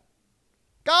to that.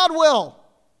 God will.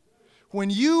 When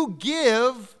you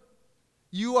give,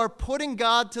 you are putting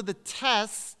God to the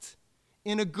test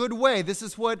in a good way. This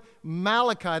is what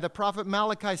Malachi, the prophet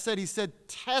Malachi said. He said,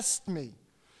 test me.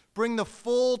 Bring the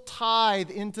full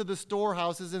tithe into the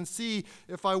storehouses and see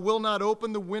if I will not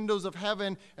open the windows of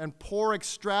heaven and pour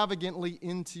extravagantly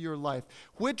into your life.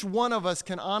 Which one of us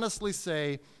can honestly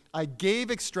say, I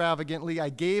gave extravagantly, I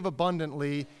gave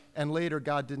abundantly, and later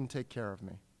God didn't take care of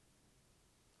me?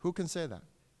 Who can say that?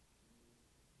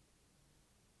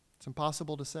 It's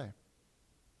impossible to say.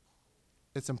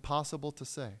 It's impossible to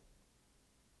say.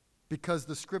 Because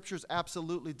the scriptures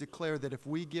absolutely declare that if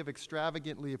we give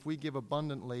extravagantly, if we give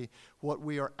abundantly, what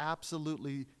we are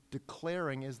absolutely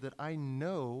declaring is that I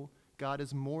know God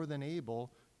is more than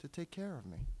able to take care of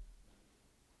me.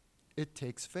 It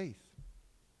takes faith.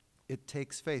 It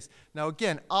takes faith. Now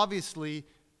again, obviously,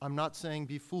 I'm not saying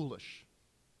be foolish.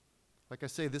 Like I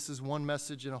say, this is one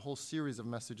message in a whole series of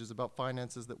messages about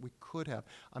finances that we could have.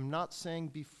 I'm not saying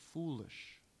be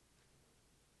foolish.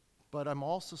 But I'm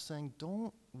also saying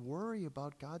don't worry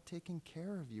about God taking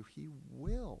care of you. He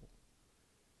will.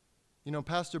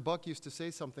 Pastor Buck used to say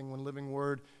something when Living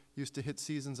Word used to hit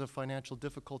seasons of financial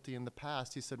difficulty in the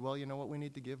past. He said, well, you know what? We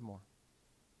need to give more.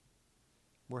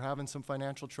 We're having some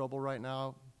financial trouble right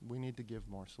now. We need to give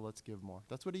more, so let's give more.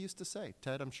 That's what he used to say.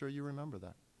 Ted, I'm sure you remember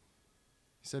that.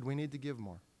 He said, we need to give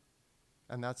more.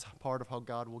 And that's part of how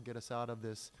God will get us out of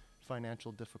this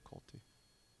financial difficulty.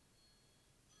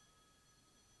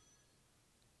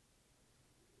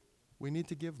 We need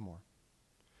to give more.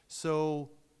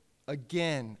 So,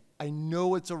 again, I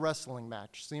know it's a wrestling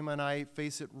match. Seema and I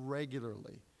face it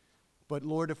regularly. But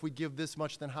Lord, if we give this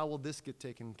much, then how will this get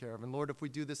taken care of? And Lord, if we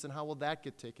do this, then how will that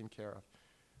get taken care of?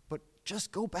 But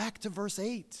just go back to verse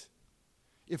 8.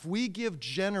 If we give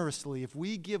generously, if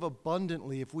we give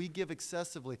abundantly, if we give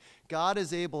excessively, God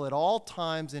is able at all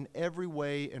times, in every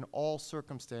way, in all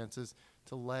circumstances,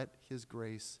 to let his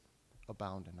grace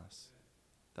abound in us.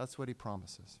 That's what he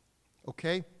promises.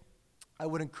 Okay? I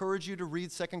would encourage you to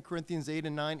read 2 Corinthians 8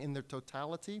 and 9 in their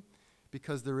totality,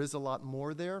 because there is a lot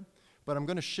more there. But I'm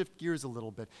going to shift gears a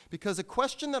little bit, because a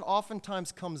question that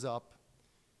oftentimes comes up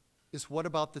is, what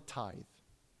about the tithe?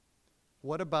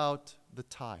 What about the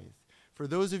tithe? For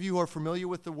those of you who are familiar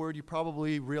with the word, you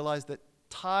probably realize that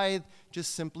tithe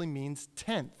just simply means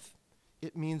tenth.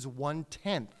 It means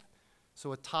 1/10.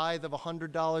 So a tithe of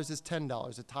 $100 is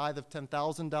 $10. A tithe of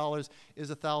 $10,000 is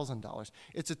 $1,000.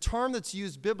 It's a term that's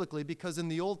used biblically because in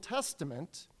the Old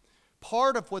Testament,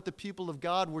 part of what the people of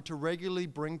God were to regularly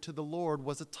bring to the Lord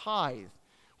was a tithe,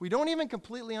 We don't even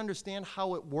completely understand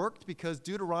how it worked because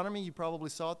Deuteronomy, you probably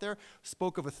saw it there,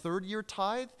 spoke of a third-year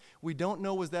tithe. We don't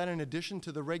know, was that in addition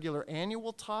to the regular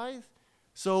annual tithe?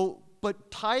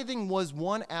 But tithing was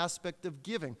one aspect of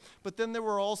giving. But then there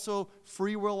were also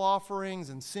free will offerings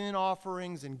and sin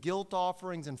offerings and guilt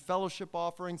offerings and fellowship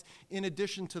offerings in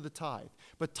addition to the tithe.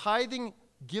 But tithing,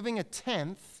 giving a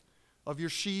tenth of your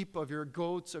sheep, of your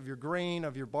goats, of your grain,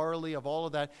 of your barley, of all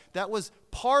of that, that was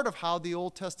part of how the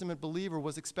Old Testament believer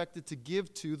was expected to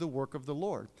give to the work of the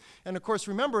Lord. And of course,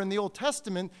 remember, in the Old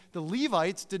Testament, the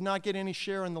Levites did not get any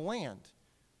share in the land.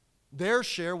 Their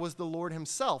share was the Lord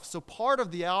himself. So part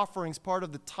of the offerings, part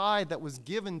of the tithe that was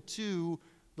given to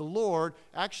the Lord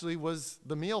actually was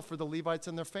the meal for the Levites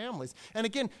and their families. And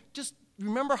again, just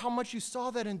remember how much you saw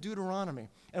that in Deuteronomy.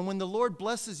 And when the Lord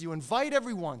blesses you, invite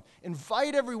everyone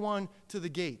to the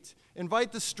gate.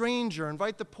 Invite the stranger,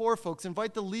 invite the poor folks,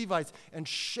 invite the Levites, and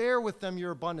share with them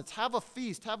your abundance. Have a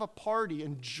feast, have a party,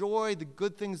 enjoy the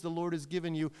good things the Lord has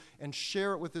given you, and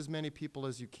share it with as many people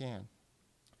as you can.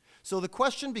 So the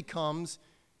question becomes,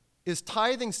 is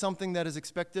tithing something that is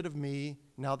expected of me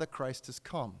now that Christ has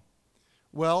come?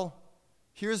 Well,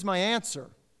 here's my answer.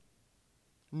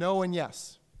 No and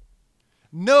yes.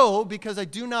 No, because I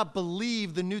do not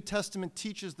believe the New Testament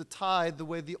teaches the tithe the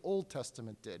way the Old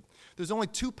Testament did. There's only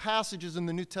 2 passages in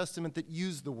the New Testament that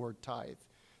use the word tithe.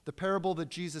 The parable that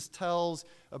Jesus tells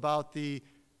about the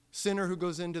sinner who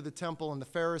goes into the temple and the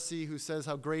Pharisee who says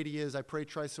how great he is, I pray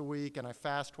twice a week and I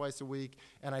fast twice a week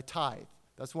and I tithe.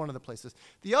 That's one of the places.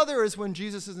 The other is when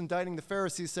Jesus is indicting the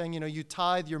Pharisees saying, you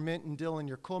tithe your mint and dill and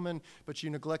your cumin, but you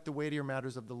neglect the weightier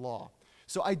matters of the law.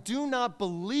 So I do not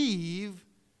believe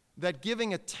that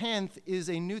giving a tenth is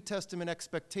a New Testament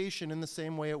expectation in the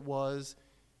same way it was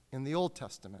in the Old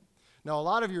Testament. Now, a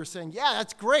lot of you are saying, yeah,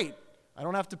 that's great. I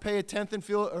don't have to pay a tenth and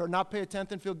not pay a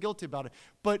tenth and feel guilty about it.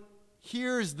 But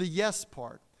here's the yes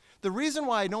part. The reason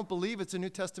why I don't believe it's a New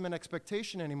Testament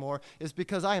expectation anymore is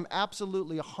because I am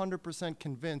absolutely 100%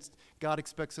 convinced God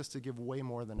expects us to give way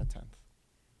more than a tenth.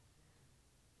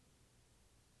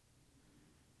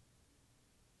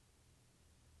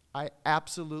 I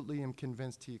absolutely am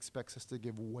convinced he expects us to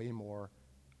give way more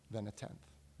than a tenth.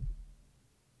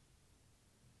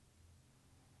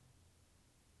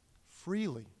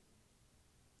 Freely,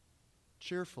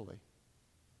 cheerfully.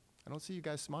 I don't see you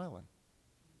guys smiling.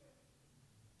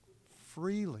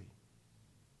 Freely,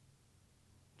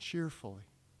 cheerfully,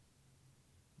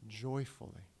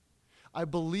 joyfully. I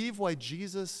believe why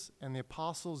Jesus and the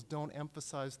apostles don't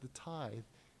emphasize the tithe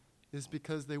is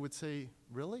because they would say,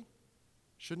 really?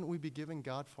 Shouldn't we be giving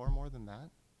God far more than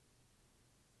that?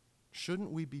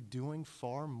 Shouldn't we be doing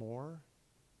far more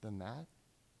than that?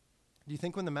 Do you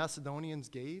think when the Macedonians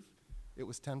gave, it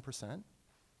was 10%?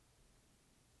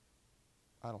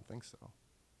 I don't think so.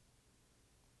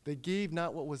 They gave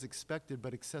not what was expected,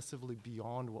 but excessively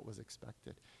beyond what was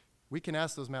expected. We can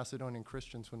ask those Macedonian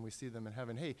Christians when we see them in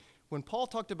heaven, hey, when Paul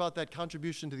talked about that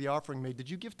contribution to the offering made, did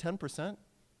you give 10%? They're going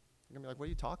to be like, what are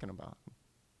you talking about?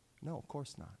 No, of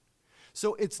course not.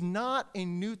 So it's not a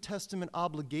New Testament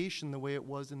obligation the way it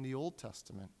was in the Old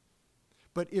Testament.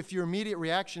 But if your immediate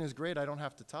reaction is, great, I don't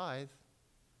have to tithe,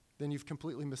 then you've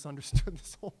completely misunderstood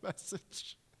this whole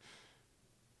message.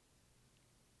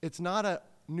 It's not a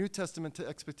New Testament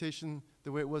expectation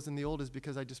the way it was in the Old, is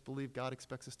because I just believe God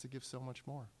expects us to give so much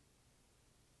more.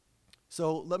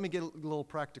 So let me get a little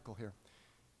practical here.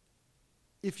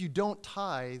 If you don't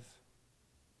tithe,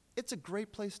 it's a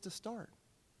great place to start.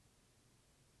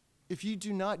 If you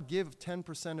do not give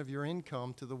 10% of your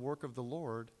income to the work of the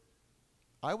Lord,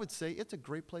 I would say it's a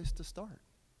great place to start.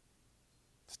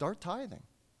 Start tithing.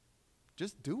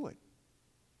 Just do it.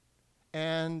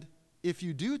 And if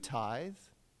you do tithe,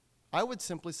 I would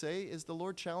simply say, is the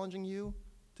Lord challenging you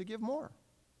to give more?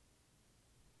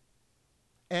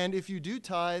 And if you do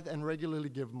tithe and regularly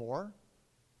give more,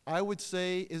 I would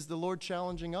say, is the Lord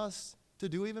challenging us to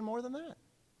do even more than that?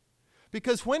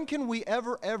 Because when can we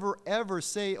ever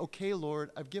say, okay, Lord,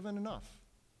 I've given enough.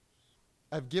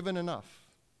 I've given enough.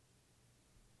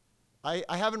 I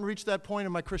haven't reached that point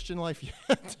in my Christian life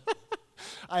yet.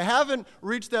 I haven't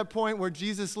reached that point where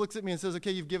Jesus looks at me and says,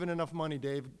 okay, you've given enough money,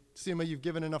 Dave. Seema, you've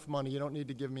given enough money. You don't need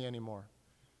to give me any more.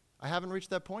 I haven't reached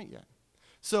that point yet.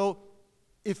 So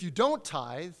if you don't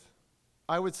tithe,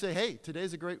 I would say, hey,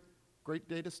 today's a great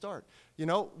day to start. We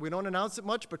don't announce it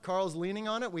much, but Carl's leaning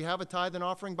on it. We have a tithe and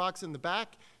offering box in the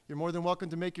back. You're more than welcome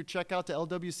to make your check out to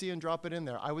LWC and drop it in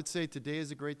there. I would say today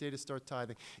is a great day to start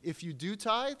tithing. If you do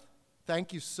tithe,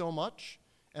 thank you so much.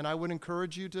 And I would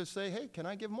encourage you to say, hey, can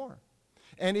I give more?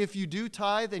 And if you do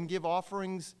tithe and give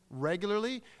offerings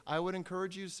regularly, I would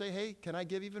encourage you to say, hey, can I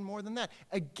give even more than that?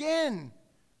 Again,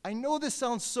 I know this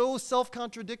sounds so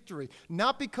self-contradictory,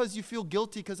 not because you feel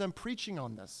guilty because I'm preaching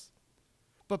on this,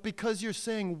 but because you're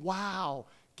saying, wow,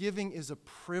 giving is a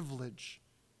privilege.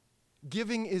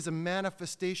 Giving is a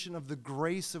manifestation of the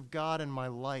grace of God in my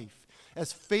life.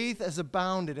 As faith has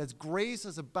abounded, as grace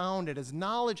has abounded, as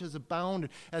knowledge has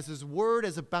abounded, as His Word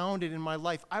has abounded in my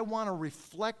life, I want to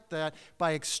reflect that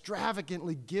by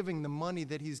extravagantly giving the money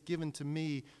that He's given to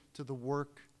me to the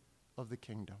work of the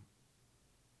kingdom.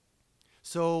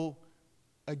 So,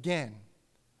 again,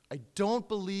 I don't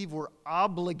believe we're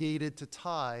obligated to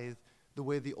tithe the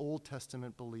way the Old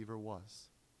Testament believer was.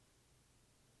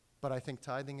 But I think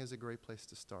tithing is a great place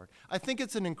to start. I think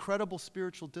it's an incredible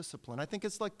spiritual discipline. I think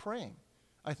it's like praying.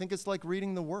 I think it's like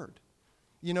reading the Word.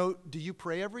 You know, do you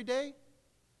pray every day?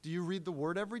 Do you read the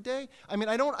Word every day? I mean,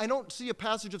 I don't see a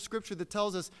passage of Scripture that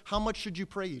tells us how much should you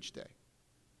pray each day.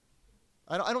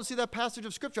 I don't see that passage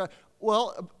of Scripture.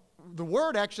 Well, the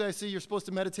Word, actually, I see you're supposed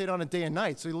to meditate on it day and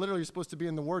night. So you're supposed to be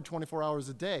in the Word 24 hours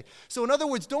a day. So in other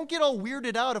words, don't get all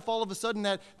weirded out if all of a sudden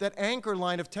that anchor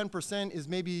line of 10% is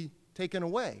maybe taken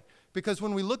away. Because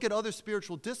when we look at other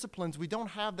spiritual disciplines, we don't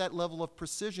have that level of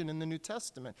precision in the New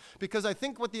Testament. Because I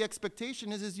think what the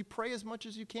expectation is you pray as much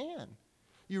as you can.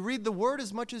 You read the Word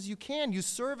as much as you can. You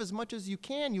serve as much as you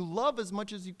can. You love as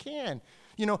much as you can.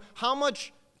 You know, how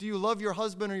much do you love your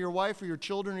husband or your wife or your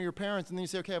children or your parents? And then you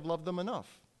say, okay, I've loved them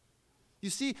enough. You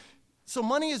see, so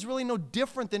money is really no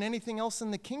different than anything else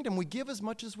in the kingdom. We give as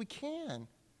much as we can.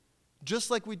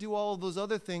 Just like we do all of those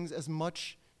other things as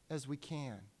much as we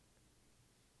can.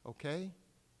 Okay?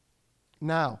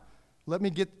 Now, let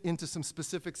me get into some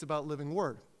specifics about Living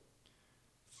Word.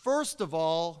 First of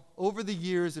all, over the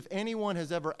years, if anyone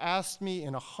has ever asked me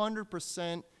in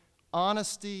 100%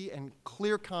 honesty and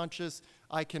clear conscience,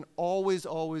 I can always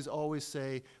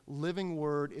say Living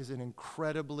Word is an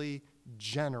incredibly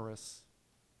generous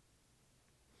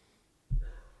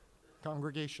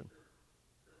congregation.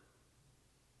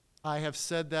 I have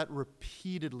said that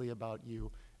repeatedly about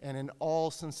you, and in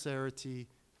all sincerity,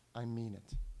 I mean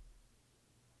it.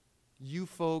 You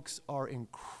folks are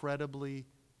incredibly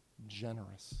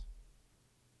generous.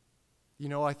 You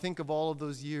know, I think of all of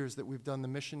those years that we've done the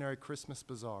Missionary Christmas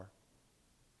Bazaar,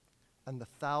 and the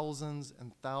thousands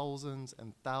and thousands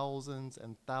and thousands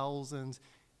and thousands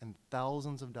and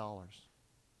thousands of dollars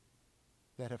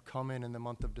that have come in the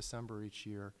month of December each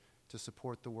year to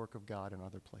support the work of God in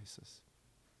other places.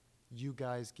 You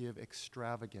guys give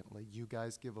extravagantly. You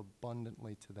guys give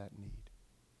abundantly to that need.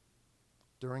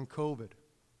 During COVID,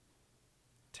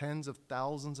 tens of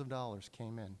thousands of dollars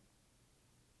came in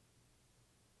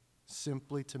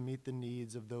simply to meet the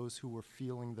needs of those who were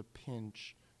feeling the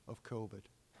pinch of COVID.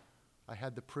 I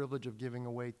had the privilege of giving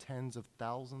away tens of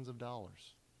thousands of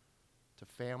dollars to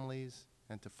families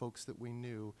and to folks that we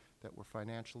knew that were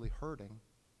financially hurting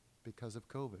because of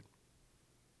COVID.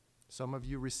 Some of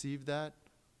you received that.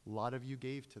 A lot of you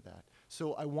gave to that.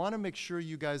 So I want to make sure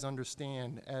you guys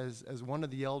understand, as one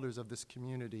of the elders of this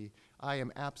community, I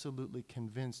am absolutely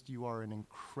convinced you are an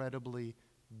incredibly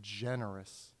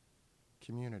generous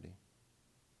community.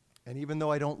 And even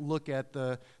though I don't look at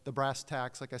the brass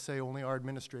tacks, like I say, only our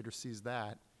administrator sees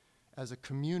that, as a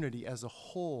community, as a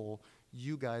whole,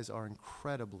 you guys are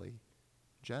incredibly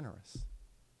generous.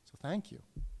 So thank you.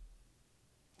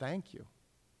 Thank you.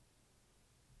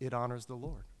 It honors the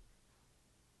Lord.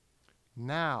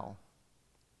 Now,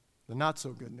 the not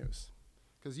so good news,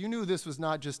 because you knew this was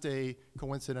not just a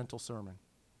coincidental sermon.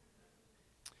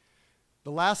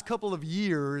 The last couple of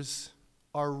years,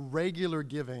 our regular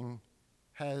giving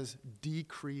has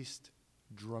decreased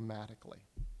dramatically.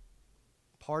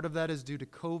 Part of that is due to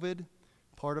COVID.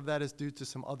 Part of that is due to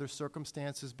some other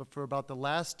circumstances, but for about the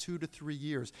last 2 to 3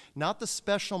 years, not the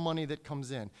special money that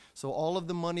comes in. So all of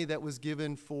the money that was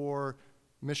given for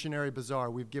Missionary Bazaar,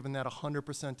 we've given that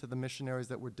 100% to the missionaries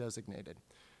that were designated.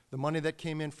 The money that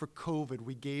came in for COVID,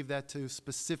 we gave that to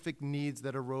specific needs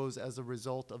that arose as a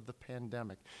result of the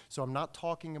pandemic. So I'm not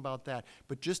talking about that,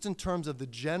 but just in terms of the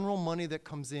general money that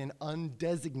comes in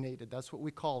undesignated, that's what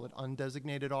we call it,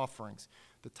 undesignated offerings.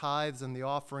 The tithes and the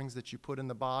offerings that you put in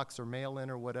the box or mail in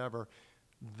or whatever,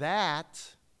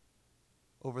 that,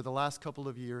 over the last couple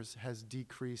of years, has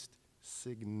decreased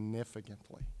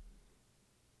significantly.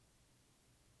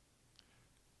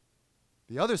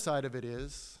 The other side of it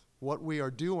is what we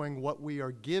are doing, what we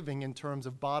are giving in terms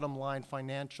of bottom line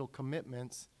financial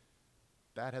commitments,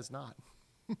 that has not.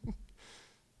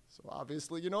 So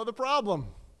obviously you know the problem.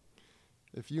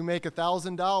 If you make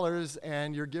 $1,000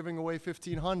 and you're giving away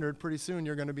 $1,500, pretty soon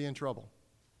you're going to be in trouble.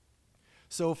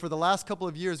 So for the last couple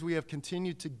of years, we have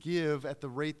continued to give at the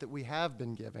rate that we have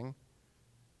been giving,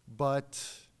 but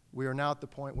We are now at the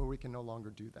point where we can no longer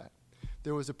do that.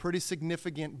 There was a pretty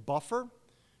significant buffer.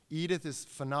 Edith is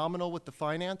phenomenal with the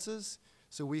finances,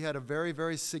 so we had a very,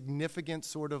 very significant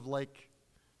sort of like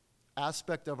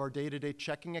aspect of our day-to-day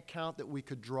checking account that we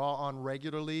could draw on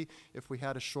regularly if we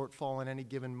had a shortfall in any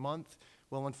given month.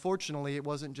 Well, unfortunately, it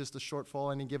wasn't just a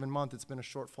shortfall any given month. It's been a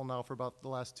shortfall now for about the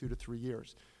last 2 to 3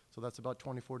 years. So that's about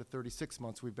 24 to 36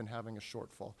 months we've been having a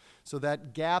shortfall. So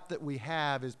that gap that we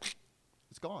have is,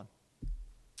 it's gone.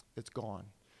 It's gone.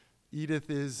 Edith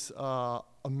is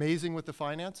amazing with the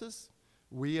finances.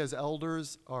 We as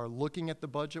elders are looking at the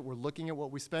budget. We're looking at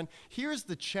what we spend. Here's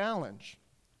the challenge.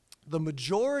 The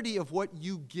majority of what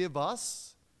you give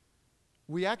us,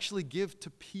 we actually give to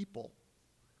people.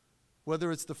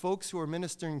 Whether it's the folks who are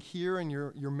ministering here in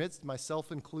your midst,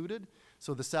 myself included.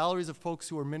 So the salaries of folks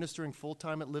who are ministering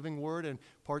full-time at Living Word and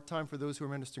part-time for those who are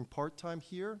ministering part-time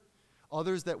here.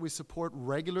 Others that we support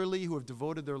regularly who have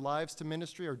devoted their lives to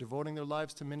ministry or devoting their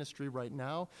lives to ministry right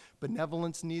now.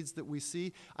 Benevolence needs that we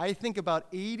see. I think about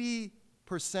 80%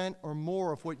 or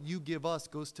more of what you give us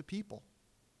goes to people.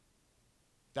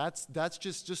 That's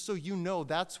just so you know,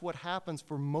 that's what happens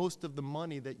for most of the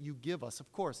money that you give us.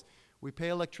 Of course, we pay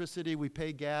electricity, we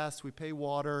pay gas, we pay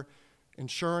water,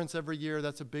 insurance every year.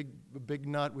 That's a big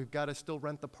nut. We've got to still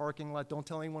rent the parking lot. Don't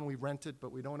tell anyone we rent it,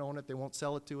 but we don't own it. They won't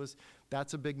sell it to us.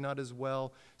 That's a big nut as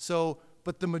well. So,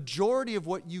 but the majority of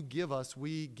what you give us,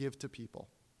 we give to people.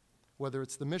 Whether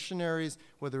it's the missionaries,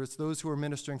 whether it's those who are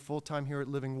ministering full-time here at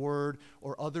Living Word,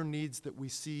 or other needs that we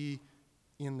see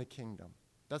in the kingdom.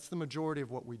 That's the majority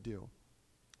of what we do.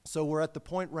 So we're at the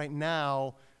point right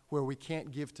now where we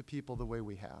can't give to people the way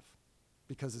we have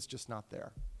because it's just not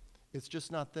there. It's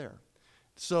just not there.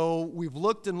 So we've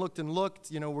looked and looked and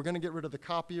looked. You know, we're going to get rid of the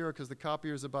copier because the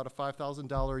copier is about a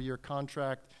 $5,000 a year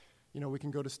contract. You know, we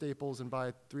can go to Staples and buy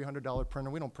a $300 printer.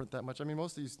 We don't print that much. I mean,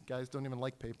 most of these guys don't even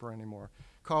like paper anymore.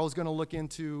 Carl's going to look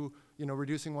into,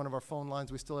 reducing one of our phone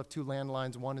lines. We still have 2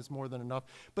 landlines. One is more than enough.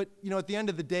 But, at the end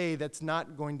of the day, that's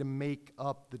not going to make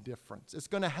up the difference. It's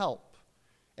going to help.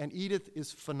 And Edith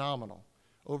is phenomenal.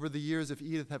 Over the years, if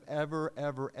Edith have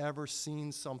ever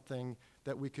seen something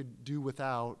that we could do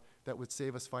without that would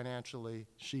save us financially,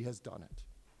 she has done it.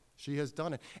 She has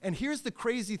done it. And here's the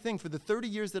crazy thing. For the 30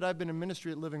 years that I've been in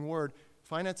ministry at Living Word,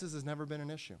 finances has never been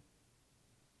an issue.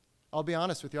 I'll be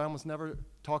honest with you, I almost never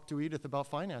talked to Edith about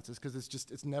finances because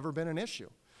it's never been an issue.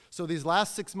 So these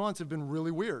last 6 months have been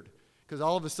really weird because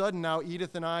all of a sudden now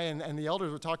Edith and I and the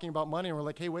elders were talking about money and we're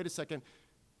like, hey, wait a second.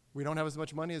 We don't have as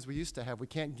much money as we used to have. We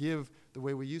can't give the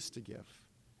way we used to give.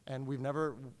 And we've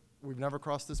never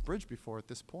crossed this bridge before at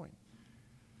this point.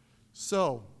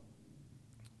 So,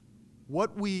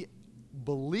 what we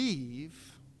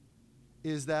believe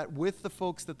is that with the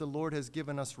folks that the Lord has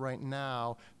given us right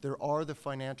now, there are the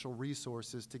financial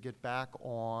resources to get back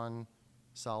on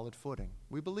solid footing.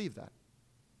 We believe that.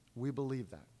 We believe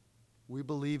that. We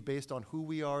believe based on who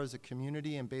we are as a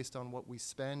community and based on what we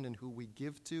spend and who we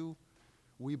give to,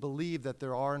 we believe that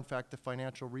there are, in fact, the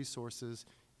financial resources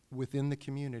within the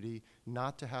community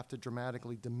not to have to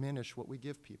dramatically diminish what we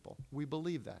give people. We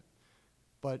believe that.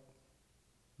 But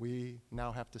we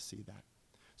now have to see that.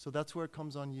 So that's where it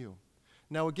comes on you.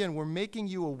 Now, again, we're making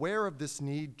you aware of this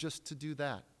need just to do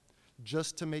that,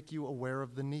 just to make you aware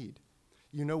of the need.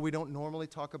 We don't normally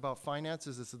talk about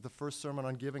finances. This is the first sermon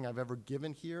on giving I've ever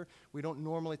given here. We don't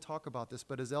normally talk about this,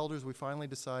 but as elders, we finally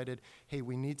decided, hey,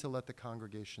 we need to let the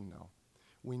congregation know.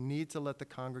 We need to let the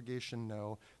congregation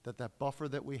know that that buffer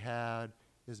that we had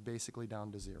is basically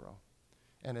down to zero.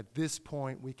 And at this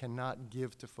point, we cannot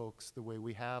give to folks the way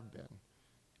we have been.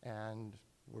 And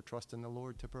we're trusting the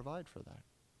Lord to provide for that.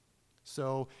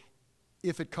 So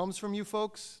if it comes from you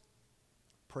folks,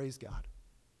 praise God.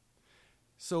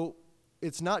 So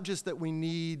it's not just that we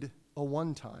need a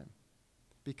one-time,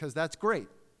 because that's great,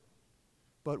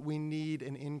 but we need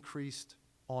an increased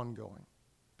ongoing,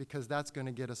 because that's going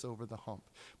to get us over the hump.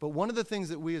 But one of the things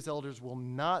that we as elders will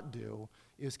not do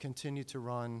is continue to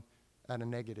run at a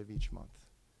negative each month.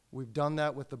 We've done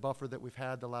that with the buffer that we've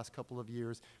had the last couple of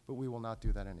years, but we will not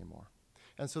do that anymore.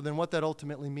 And so then what that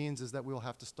ultimately means is that we'll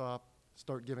have to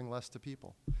start giving less to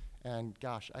people. And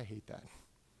gosh, I hate that.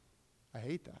 I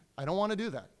hate that. I don't want to do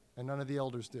that, and none of the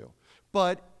elders do.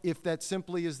 But if that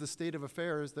simply is the state of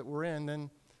affairs that we're in, then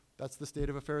that's the state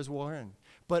of affairs we're in.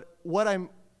 But what I'm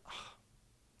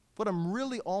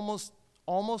really almost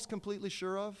completely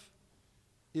sure of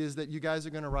is that you guys are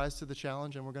going to rise to the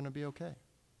challenge and we're going to be okay.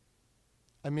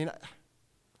 I mean,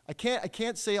 I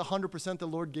can't say 100% the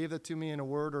Lord gave that to me in a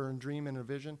word or in a dream and a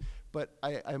vision, but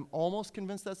I'm almost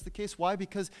convinced that's the case. Why?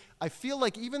 Because I feel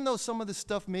like even though some of this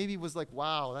stuff maybe was like,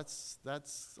 wow,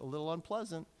 that's a little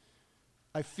unpleasant,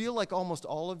 I feel like almost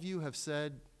all of you have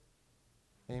said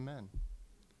amen.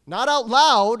 Not out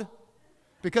loud,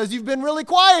 because you've been really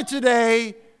quiet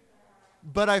today,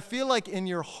 but I feel like in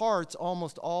your hearts,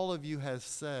 almost all of you have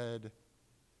said,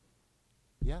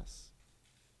 yes,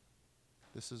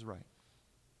 this is right.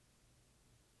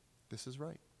 This is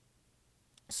right.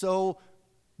 So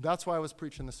that's why I was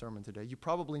preaching the sermon today. You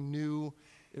probably knew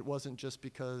it wasn't just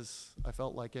because I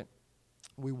felt like it.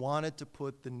 We wanted to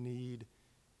put the need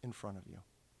in front of you.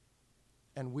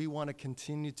 And we want to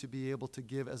continue to be able to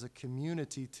give as a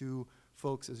community to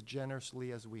folks as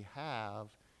generously as we have.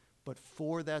 But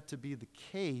for that to be the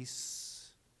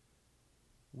case,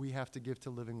 we have to give to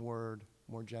Living Word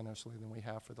more generously than we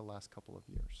have for the last couple of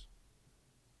years.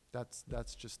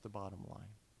 That's just the bottom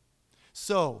line.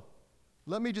 So,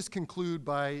 let me just conclude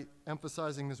by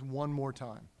emphasizing this one more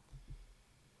time.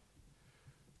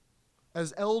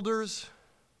 As elders,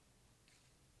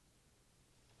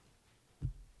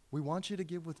 we want you to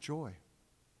give with joy.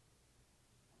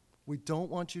 We don't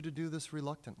want you to do this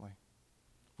reluctantly.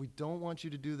 We don't want you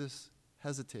to do this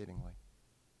hesitatingly.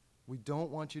 We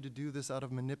don't want you to do this out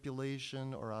of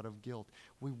manipulation or out of guilt.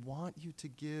 We want you to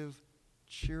give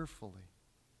cheerfully.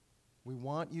 We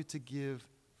want you to give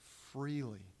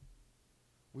freely.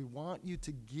 We want you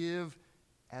to give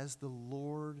as the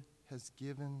Lord has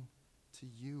given to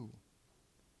you.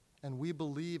 And we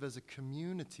believe as a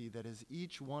community that as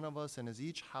each one of us and as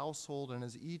each household and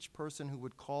as each person who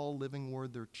would call Living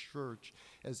Word their church,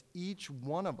 as each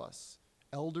one of us,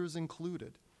 elders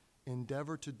included,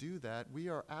 endeavor to do that, we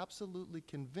are absolutely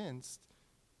convinced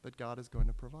that God is going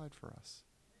to provide for us.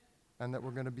 And that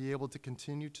we're going to be able to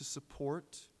continue to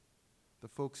support the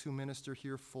folks who minister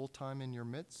here full-time in your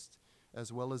midst,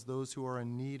 as well as those who are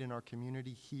in need in our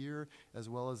community here, as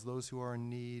well as those who are in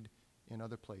need in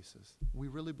other places. We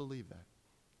really believe that.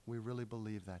 We really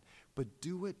believe that. But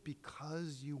do it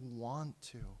because you want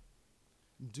to.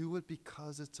 Do it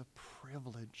because it's a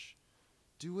privilege.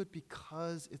 Do it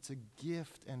because it's a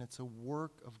gift and it's a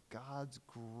work of God's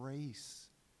grace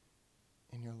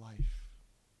in your life.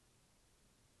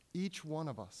 Each one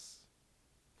of us,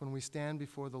 when we stand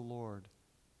before the Lord,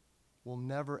 will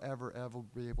never, ever, ever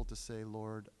be able to say,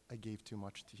 Lord, I gave too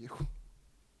much to you.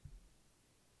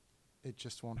 It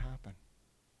just won't happen.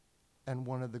 And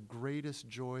one of the greatest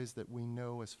joys that we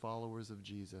know as followers of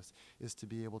Jesus is to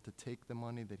be able to take the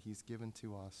money that he's given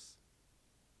to us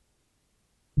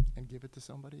and give it to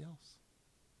somebody else.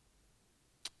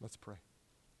 Let's pray.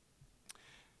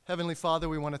 Heavenly Father,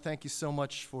 we want to thank you so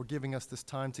much for giving us this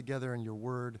time together in your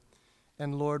word.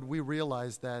 And Lord, we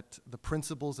realize that the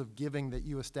principles of giving that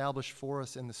you establish for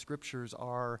us in the scriptures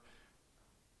are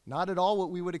not at all what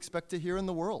we would expect to hear in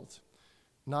the world.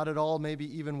 Not at all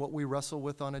maybe even what we wrestle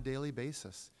with on a daily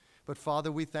basis. But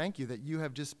Father, we thank you that you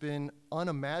have just been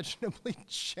unimaginably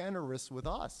generous with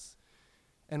us.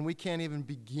 And we can't even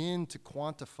begin to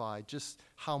quantify just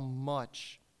how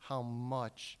much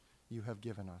you have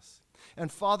given us.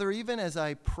 And Father, even as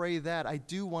I pray that, I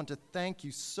do want to thank you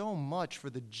so much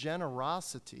for the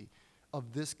generosity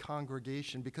of this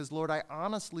congregation. Because Lord, I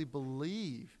honestly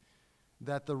believe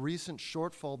that the recent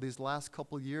shortfall these last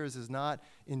couple years is not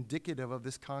indicative of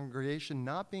this congregation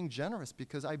not being generous,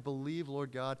 because I believe,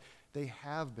 Lord God, they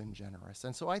have been generous.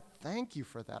 And so I thank you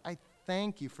for that. I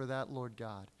thank you for that, Lord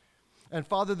God. And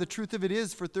Father, the truth of it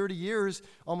is, for 30 years,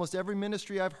 almost every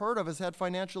ministry I've heard of has had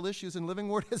financial issues, and Living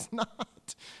Word has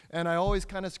not. And I always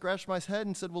kind of scratched my head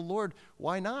and said, well, Lord,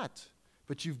 why not?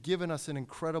 But you've given us an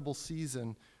incredible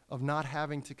season of not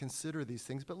having to consider these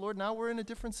things. But Lord, now we're in a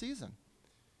different season.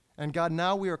 And God,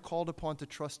 now we are called upon to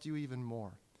trust you even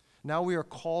more. Now we are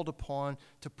called upon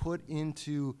to put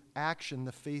into action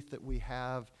the faith that we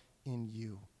have in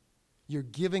you. You're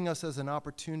giving us as an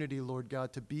opportunity, Lord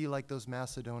God, to be like those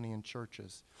Macedonian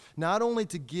churches. Not only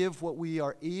to give what we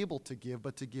are able to give,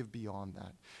 but to give beyond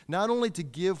that. Not only to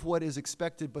give what is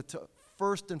expected, but to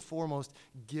first and foremost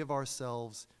give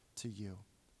ourselves to you.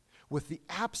 With the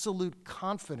absolute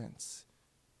confidence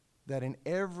that in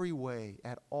every way,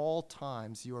 at all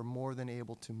times, you are more than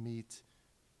able to meet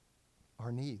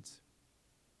our needs.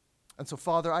 And so,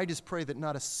 Father, I just pray that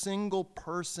not a single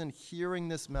person hearing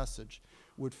this message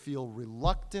would feel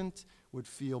reluctant, would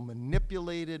feel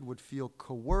manipulated, would feel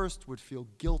coerced, would feel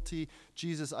guilty.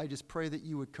 Jesus, I just pray that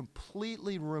you would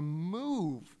completely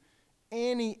remove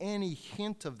any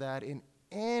hint of that in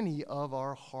any of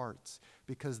our hearts,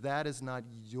 because that is not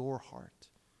your heart.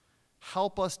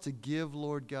 Help us to give,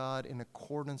 Lord God, in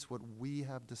accordance with what we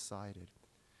have decided.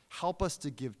 Help us to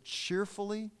give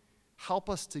cheerfully. Help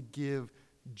us to give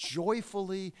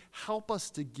joyfully. Help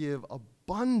us to give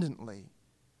abundantly.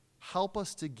 Help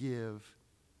us to give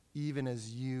even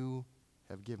as you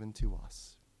have given to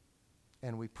us.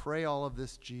 And we pray all of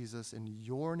this, Jesus, in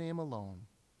your name alone.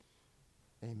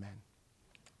 Amen.